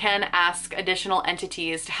 is you can ask additional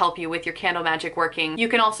entities to help you with your candle magic working. You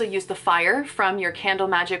can also use the fire from your candle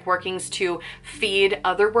magic workings to feed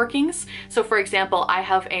other workings. So for example, I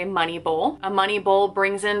have a money bowl. A money bowl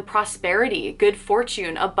brings in prosperity, good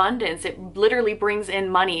fortune, abundance. It literally brings in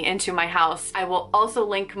money into my house. I will also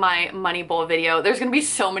link my money bowl video. There's gonna be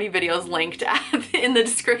so many videos linked in the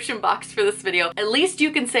description box for this video. At least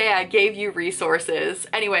you can say I gave you resources.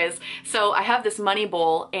 Anyways, so I have this money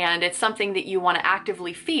bowl, and it's something that you want to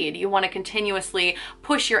actively feed. You want to continuously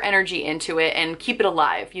push your energy into it and keep it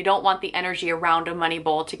alive. You don't want the energy around a money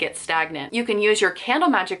bowl to get stagnant. You can use your candle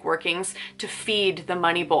magic workings to feed the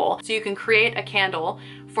money bowl. So you can create a candle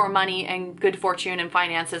for money and good fortune and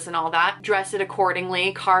finances and all that, dress it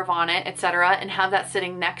accordingly, carve on it, etc., and have that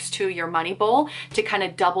sitting next to your money bowl to kind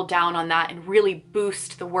of double down on that and really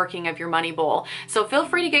boost the working of your money bowl. So feel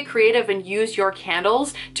free to get creative and use your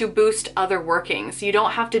candles to boost other workings. You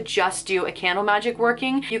don't have to just do a candle magic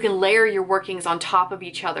working. You can layer your workings on top of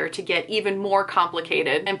each other to get even more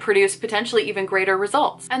complicated and produce potentially even greater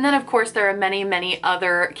results. And then of course there are many, many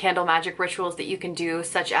other candle magic rituals that you can do,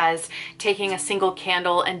 such as taking a single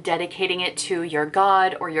candle and dedicating it to your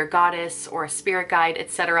god or your goddess or a spirit guide,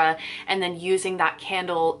 etc., and then using that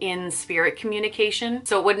candle in spirit communication.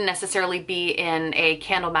 So it wouldn't necessarily be in a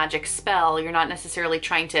candle magic spell. You're not necessarily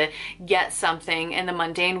trying to get something in the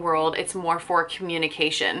mundane world. It's more for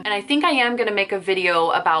communication. And I think I am going to make a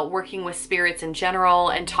video about working with spirits in general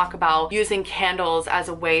and talk about using candles as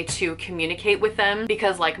a way to communicate with them,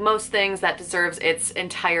 because like most things, that deserves its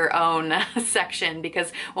entire own section,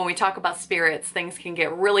 because when we talk about spirits, things can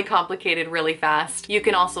get really complicated really fast. You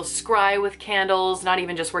can also scry with candles, not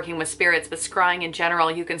even just working with spirits, but scrying in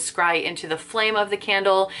general. You can scry into the flame of the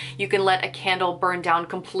candle. You can let a candle burn down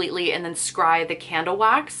completely and then scry the candle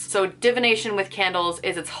wax. So divination with candles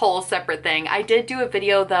is its whole separate thing. I did do a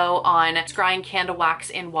video though on scrying candle wax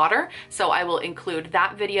in water, so I will include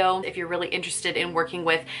that video if you're really interested in working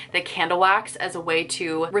with the candle wax as a way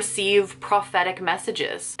to receive prophetic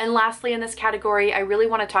messages. And lastly in this category, I really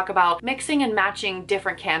want to talk about mixing and matching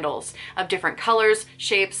different candles of different colors,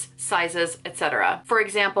 shapes, sizes, etc. For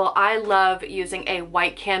example, I love using a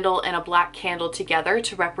white candle and a black candle together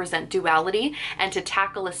to represent duality and to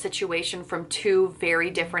tackle a situation from 2 very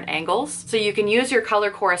different angles. So you can use your color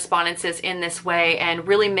correspondences in this way and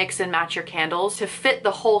really mix and match your candles to fit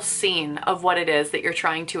the whole scene of what it is that you're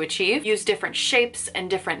trying to achieve. Use different shapes and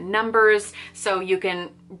different numbers so you can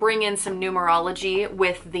bring in some numerology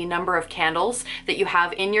with the number of candles that you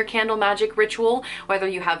have in your candle magic ritual, whether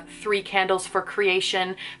you have 3 candles for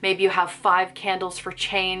creation, maybe you have 5 candles for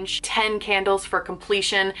change, 10 candles for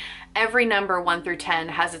completion. Every number 1 through 10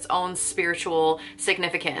 has its own spiritual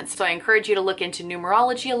significance. So I encourage you to look into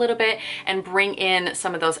numerology a little bit and bring in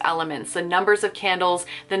some of those elements. The numbers of candles,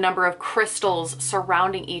 the number of crystals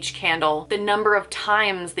surrounding each candle, the number of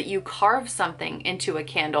times that you carve something into a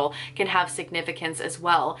candle can have significance as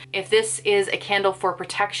well. If this is a candle for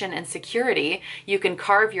protection and security, you can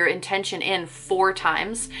carve your intention in 4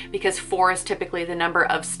 times, because 4 is typically the number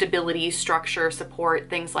of stability, structure, support,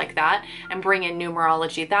 things like that, and bring in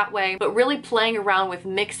numerology that way. But really playing around with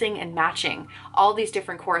mixing and matching all these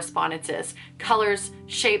different correspondences, colors,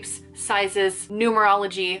 shapes, sizes,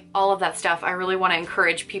 numerology, all of that stuff. I really want to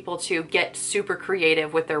encourage people to get super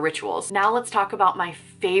creative with their rituals. Now let's talk about my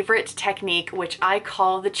favorite technique, which I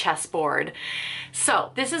call the chessboard.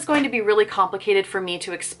 So this is going to be really complicated for me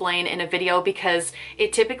to explain in a video because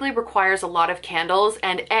it typically requires a lot of candles,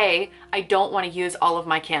 and I don't want to use all of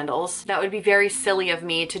my candles. That would be very silly of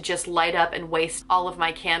me to just light up and waste all of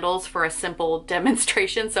my candles for a simple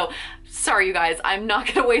demonstration. So sorry you guys, I'm not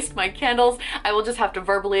gonna waste my candles. I will just have to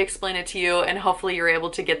verbally explain it to you, and hopefully you're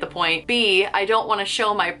able to get the point. B, I don't want to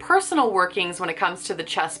show my personal workings when it comes to the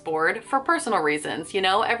chessboard for personal reasons. You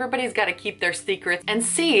know, everybody's got to keep their secrets. And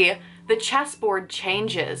C, the chessboard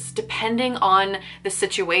changes depending on the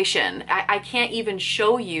situation. I can't even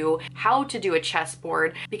show you how to do a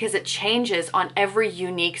chessboard because it changes on every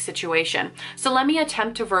unique situation. So let me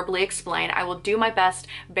attempt to verbally explain. I will do my best,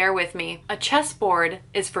 bear with me. A chessboard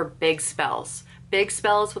is for big spells. Big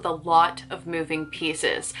spells with a lot of moving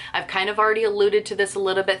pieces. I've kind of already alluded to this a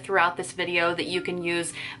little bit throughout this video, that you can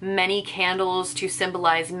use many candles to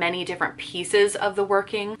symbolize many different pieces of the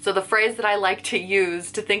working. So the phrase that I like to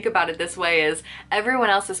use to think about it this way is, everyone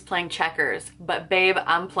else is playing checkers, but babe,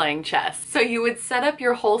 I'm playing chess. So you would set up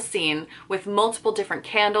your whole scene with multiple different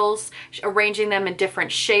candles, arranging them in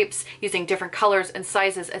different shapes, using different colors and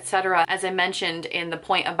sizes, etc. As I mentioned in the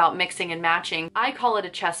point about mixing and matching, I call it a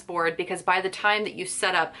chessboard because by the time that you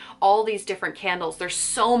set up all these different candles, there's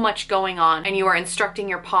so much going on and you are instructing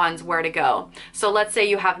your pawns where to go. So let's say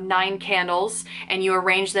you have 9 candles and you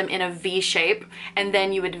arrange them in a V shape, and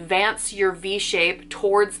then you advance your V shape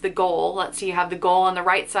towards the goal. Let's say you have the goal on the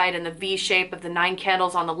right side and the V shape of the 9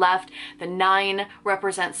 candles on the left. The 9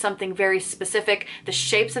 represents something very specific. The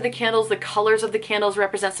shapes of the candles, the colors of the candles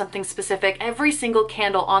represent something specific. Every single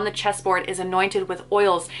candle on the chessboard is anointed with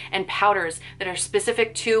oils and powders that are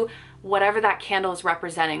specific to whatever that candle is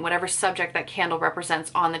representing, whatever subject that candle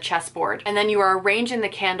represents on the chessboard. And then you are arranging the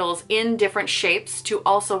candles in different shapes to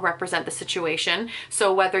also represent the situation.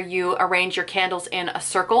 So whether you arrange your candles in a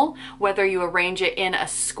circle, whether you arrange it in a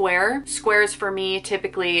square. Squares for me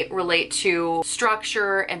typically relate to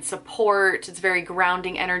structure and support. It's very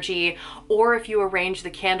grounding energy. Or if you arrange the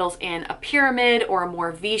candles in a pyramid or a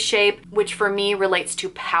more V shape, which for me relates to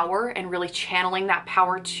power and really channeling that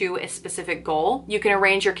power to a specific goal. You can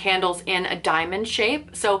arrange your candles in a diamond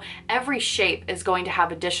shape. So every shape is going to have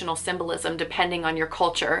additional symbolism depending on your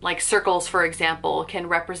culture. Like circles, for example, can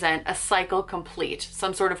represent a cycle complete,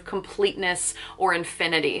 some sort of completeness or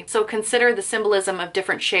infinity. So consider the symbolism of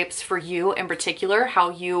different shapes for you in particular, how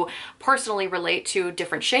you personally relate to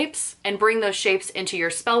different shapes, and bring those shapes into your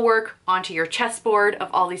spell work, onto your chessboard of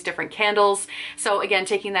all these different candles. So again,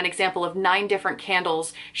 taking that example of 9 different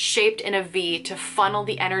candles shaped in a V to funnel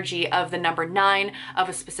the energy of the number 9 of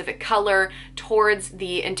a specific color towards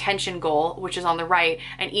the intention goal, which is on the right,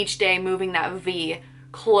 and each day moving that V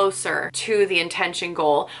closer to the intention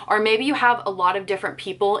goal. Or maybe you have a lot of different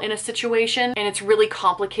people in a situation and it's really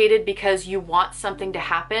complicated because you want something to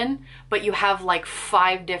happen, but you have like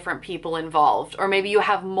 5 different people involved. Or maybe you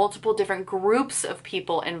have multiple different groups of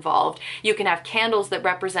people involved. You can have candles that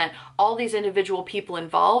represent all these individual people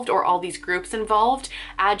involved or all these groups involved.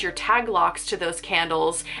 Add your tag locks to those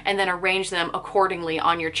candles and then arrange them accordingly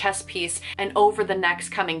on your chess piece. And over the next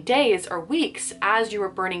coming days or weeks, as you are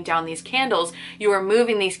burning down these candles, you are moving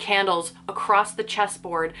these candles across the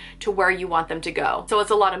chessboard to where you want them to go. So it's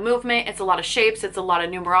a lot of movement, it's a lot of shapes, it's a lot of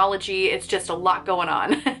numerology, it's just a lot going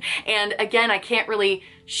on. And again, I can't really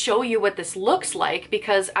show you what this looks like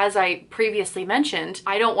because, as I previously mentioned,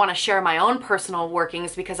 I don't want to share my own personal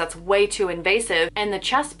workings because that's way too invasive, and the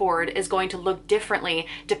chessboard is going to look differently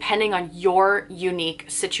depending on your unique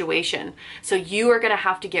situation. So you are going to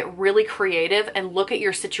have to get really creative and look at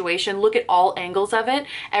your situation, look at all angles of it,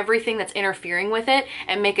 everything that's interfering with it,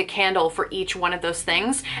 and make a candle for each one of those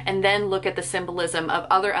things, and then look at the symbolism of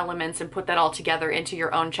other elements and put that all together into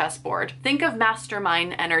your own chessboard. Think of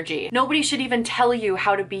mastermind energy. Nobody should even tell you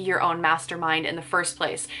how to be your own mastermind in the first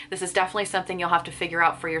place. This is definitely something you'll have to figure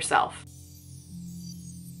out for yourself.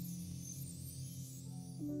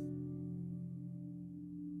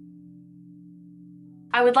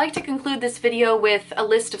 I would like to conclude this video with a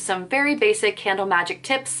list of some very basic candle magic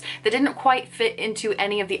tips that didn't quite fit into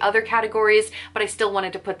any of the other categories, but I still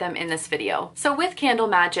wanted to put them in this video. So with candle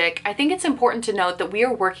magic, I think it's important to note that we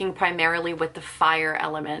are working primarily with the fire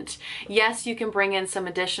element. Yes, you can bring in some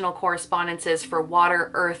additional correspondences for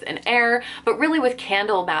water, earth, and air, but really with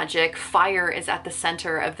candle magic, fire is at the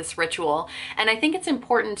center of this ritual. And I think it's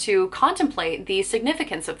important to contemplate the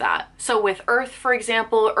significance of that. So with earth, for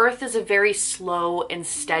example, earth is a very slow and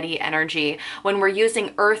steady energy. When we're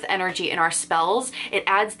using earth energy in our spells, it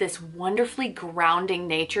adds this wonderfully grounding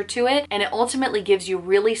nature to it, and it ultimately gives you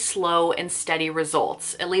really slow and steady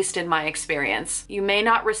results, at least in my experience. You may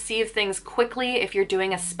not receive things quickly if you're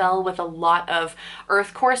doing a spell with a lot of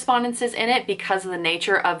earth correspondences in it because of the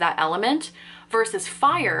nature of that element. Versus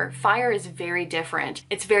fire, fire is very different.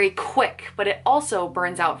 It's very quick, but it also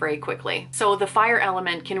burns out very quickly. So the fire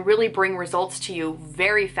element can really bring results to you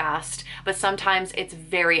very fast, but sometimes it's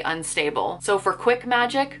very unstable. So for quick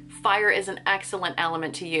magic, fire is an excellent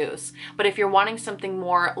element to use. But if you're wanting something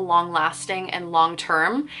more long-lasting and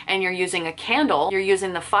long-term, and you're using a candle, you're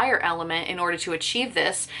using the fire element in order to achieve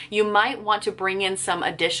this, you might want to bring in some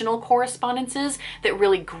additional correspondences that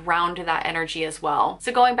really ground that energy as well.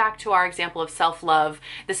 So going back to our example of self-love,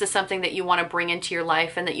 this is something that you want to bring into your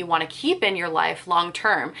life and that you want to keep in your life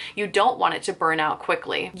long-term. You don't want it to burn out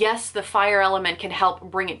quickly. Yes, the fire element can help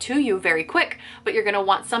bring it to you very quick, but you're going to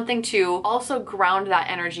want something to also ground that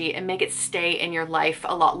energy and make it stay in your life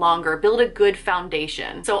a lot longer. Build a good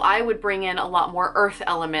foundation. So I would bring in a lot more earth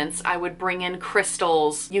elements. I would bring in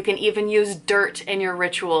crystals. You can even use dirt in your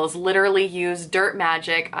rituals. Literally use dirt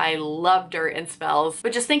magic. I love dirt in spells.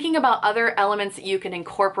 But just thinking about other elements that you can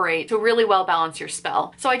incorporate to really well balance your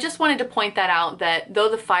spell. So I just wanted to point that out, that though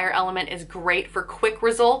the fire element is great for quick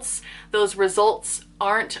results, those results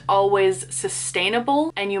aren't always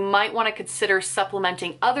sustainable, and you might want to consider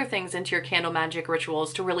supplementing other things into your candle magic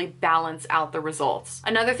rituals to really balance out the results.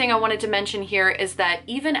 Another thing I wanted to mention here is that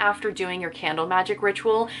even after doing your candle magic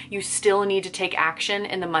ritual, you still need to take action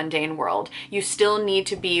in the mundane world. You still need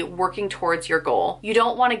to be working towards your goal. You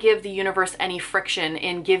don't want to give the universe any friction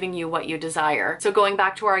in giving you what you desire. So going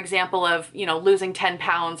back to our example of, losing 10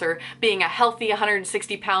 pounds or being a healthy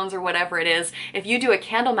 160 pounds or whatever it is, if you do a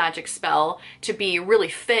candle magic spell to be really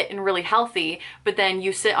fit and really healthy, but then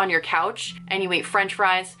you sit on your couch and you eat french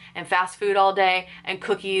fries and fast food all day and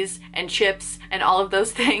cookies and chips and all of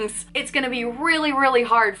those things, it's going to be really, really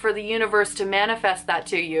hard for the universe to manifest that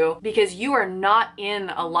to you because you are not in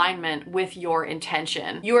alignment with your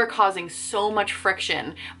intention. You are causing so much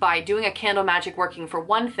friction by doing a candle magic working for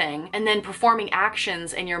one thing and then performing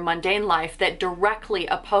actions in your mundane life that directly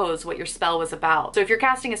oppose what your spell was about. So if you're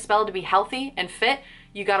casting a spell to be healthy and fit,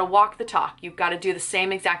 you gotta walk the talk. You've gotta do the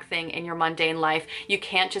same exact thing in your mundane life. You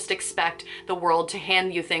can't just expect the world to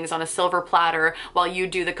hand you things on a silver platter while you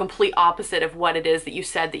do the complete opposite of what it is that you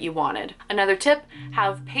said that you wanted. Another tip,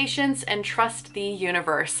 have patience and trust the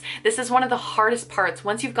universe. This is one of the hardest parts.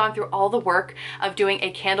 Once you've gone through all the work of doing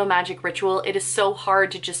a candle magic ritual, it is so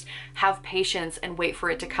hard to just have patience and wait for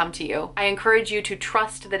it to come to you. I encourage you to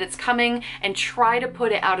trust that it's coming and try to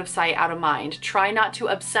put it out of sight, out of mind. Try not to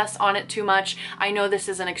obsess on it too much. I know this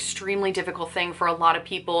is an extremely difficult thing for a lot of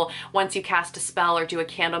people. Once you cast a spell or do a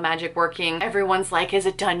candle magic working, everyone's like, is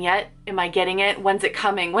it done yet? Am I getting it? When's it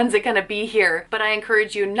coming? When's it gonna be here? But I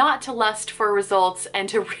encourage you not to lust for results and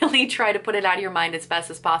to really try to put it out of your mind as best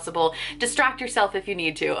as possible. Distract yourself if you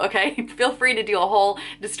need to, okay? Feel free to do a whole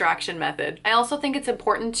distraction method. I also think it's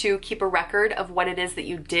important to keep a record of what it is that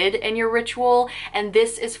you did in your ritual, and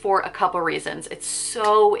this is for a couple reasons. It's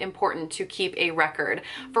so important to keep a record.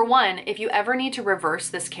 For one, if you ever need to reverse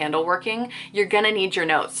this candle working, you're gonna need your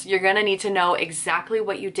notes. You're gonna need to know exactly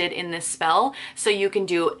what you did in this spell so you can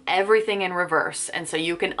do everything in reverse and so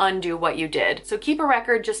you can undo what you did. So keep a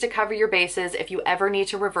record just to cover your bases if you ever need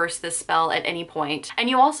to reverse this spell at any point. And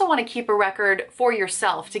you also want to keep a record for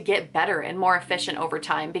yourself to get better and more efficient over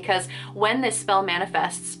time, because when this spell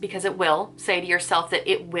manifests, because it will, say to yourself that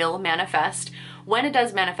it will manifest, when it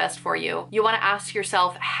does manifest for you, you want to ask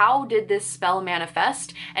yourself, how did this spell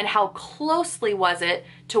manifest and how closely was it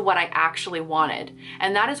to what I actually wanted?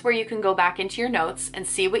 And that is where you can go back into your notes and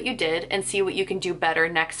see what you did and see what you can do better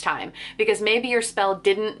next time. Because maybe your spell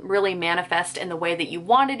didn't really manifest in the way that you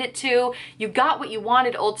wanted it to. You got what you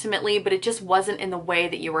wanted ultimately, but it just wasn't in the way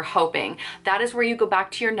that you were hoping. That is where you go back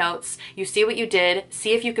to your notes, you see what you did,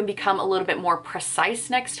 see if you can become a little bit more precise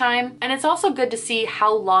next time. And it's also good to see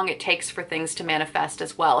how long it takes for things to manifest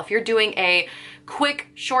as well. If you're doing a quick,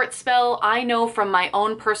 short spell, I know from my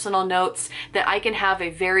own personal notes that I can have a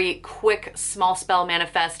very quick, small spell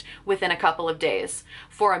manifest within a couple of days.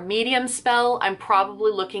 For a medium spell, I'm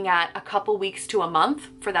probably looking at a couple weeks to a month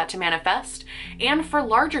for that to manifest. And for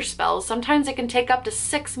larger spells, sometimes it can take up to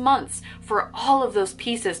 6 months for all of those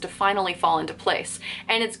pieces to finally fall into place.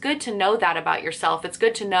 And it's good to know that about yourself. It's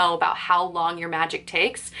good to know about how long your magic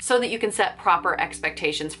takes so that you can set proper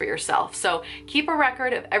expectations for yourself. So keep a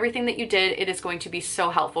record of everything that you did. It is going to be so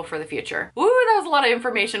helpful for the future. Woo, that was a lot of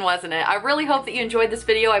information, wasn't it? I really hope that you enjoyed this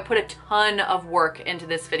video. I put a ton of work into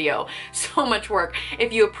this video. So much work.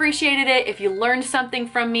 If you appreciated it, if you learned something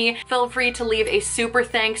from me, feel free to leave a super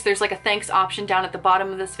thanks. There's like a thanks option down at the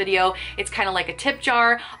bottom of this video. It's kind of like a tip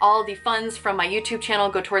jar. All the funds from my YouTube channel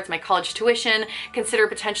go towards my college tuition. Consider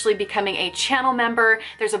potentially becoming a channel member.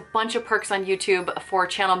 There's a bunch of perks on YouTube for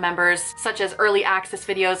channel members, such as early access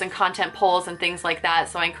videos and content polls and things like that.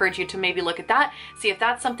 So I encourage you to maybe look at that, see if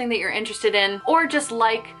that's something that you're interested in, or just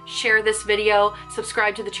like, share this video,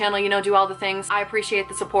 subscribe to the channel, you know, do all the things. I appreciate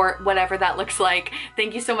the support, whatever that looks like.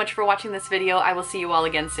 Thank you so much for watching this video. I will see you all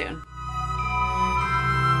again soon.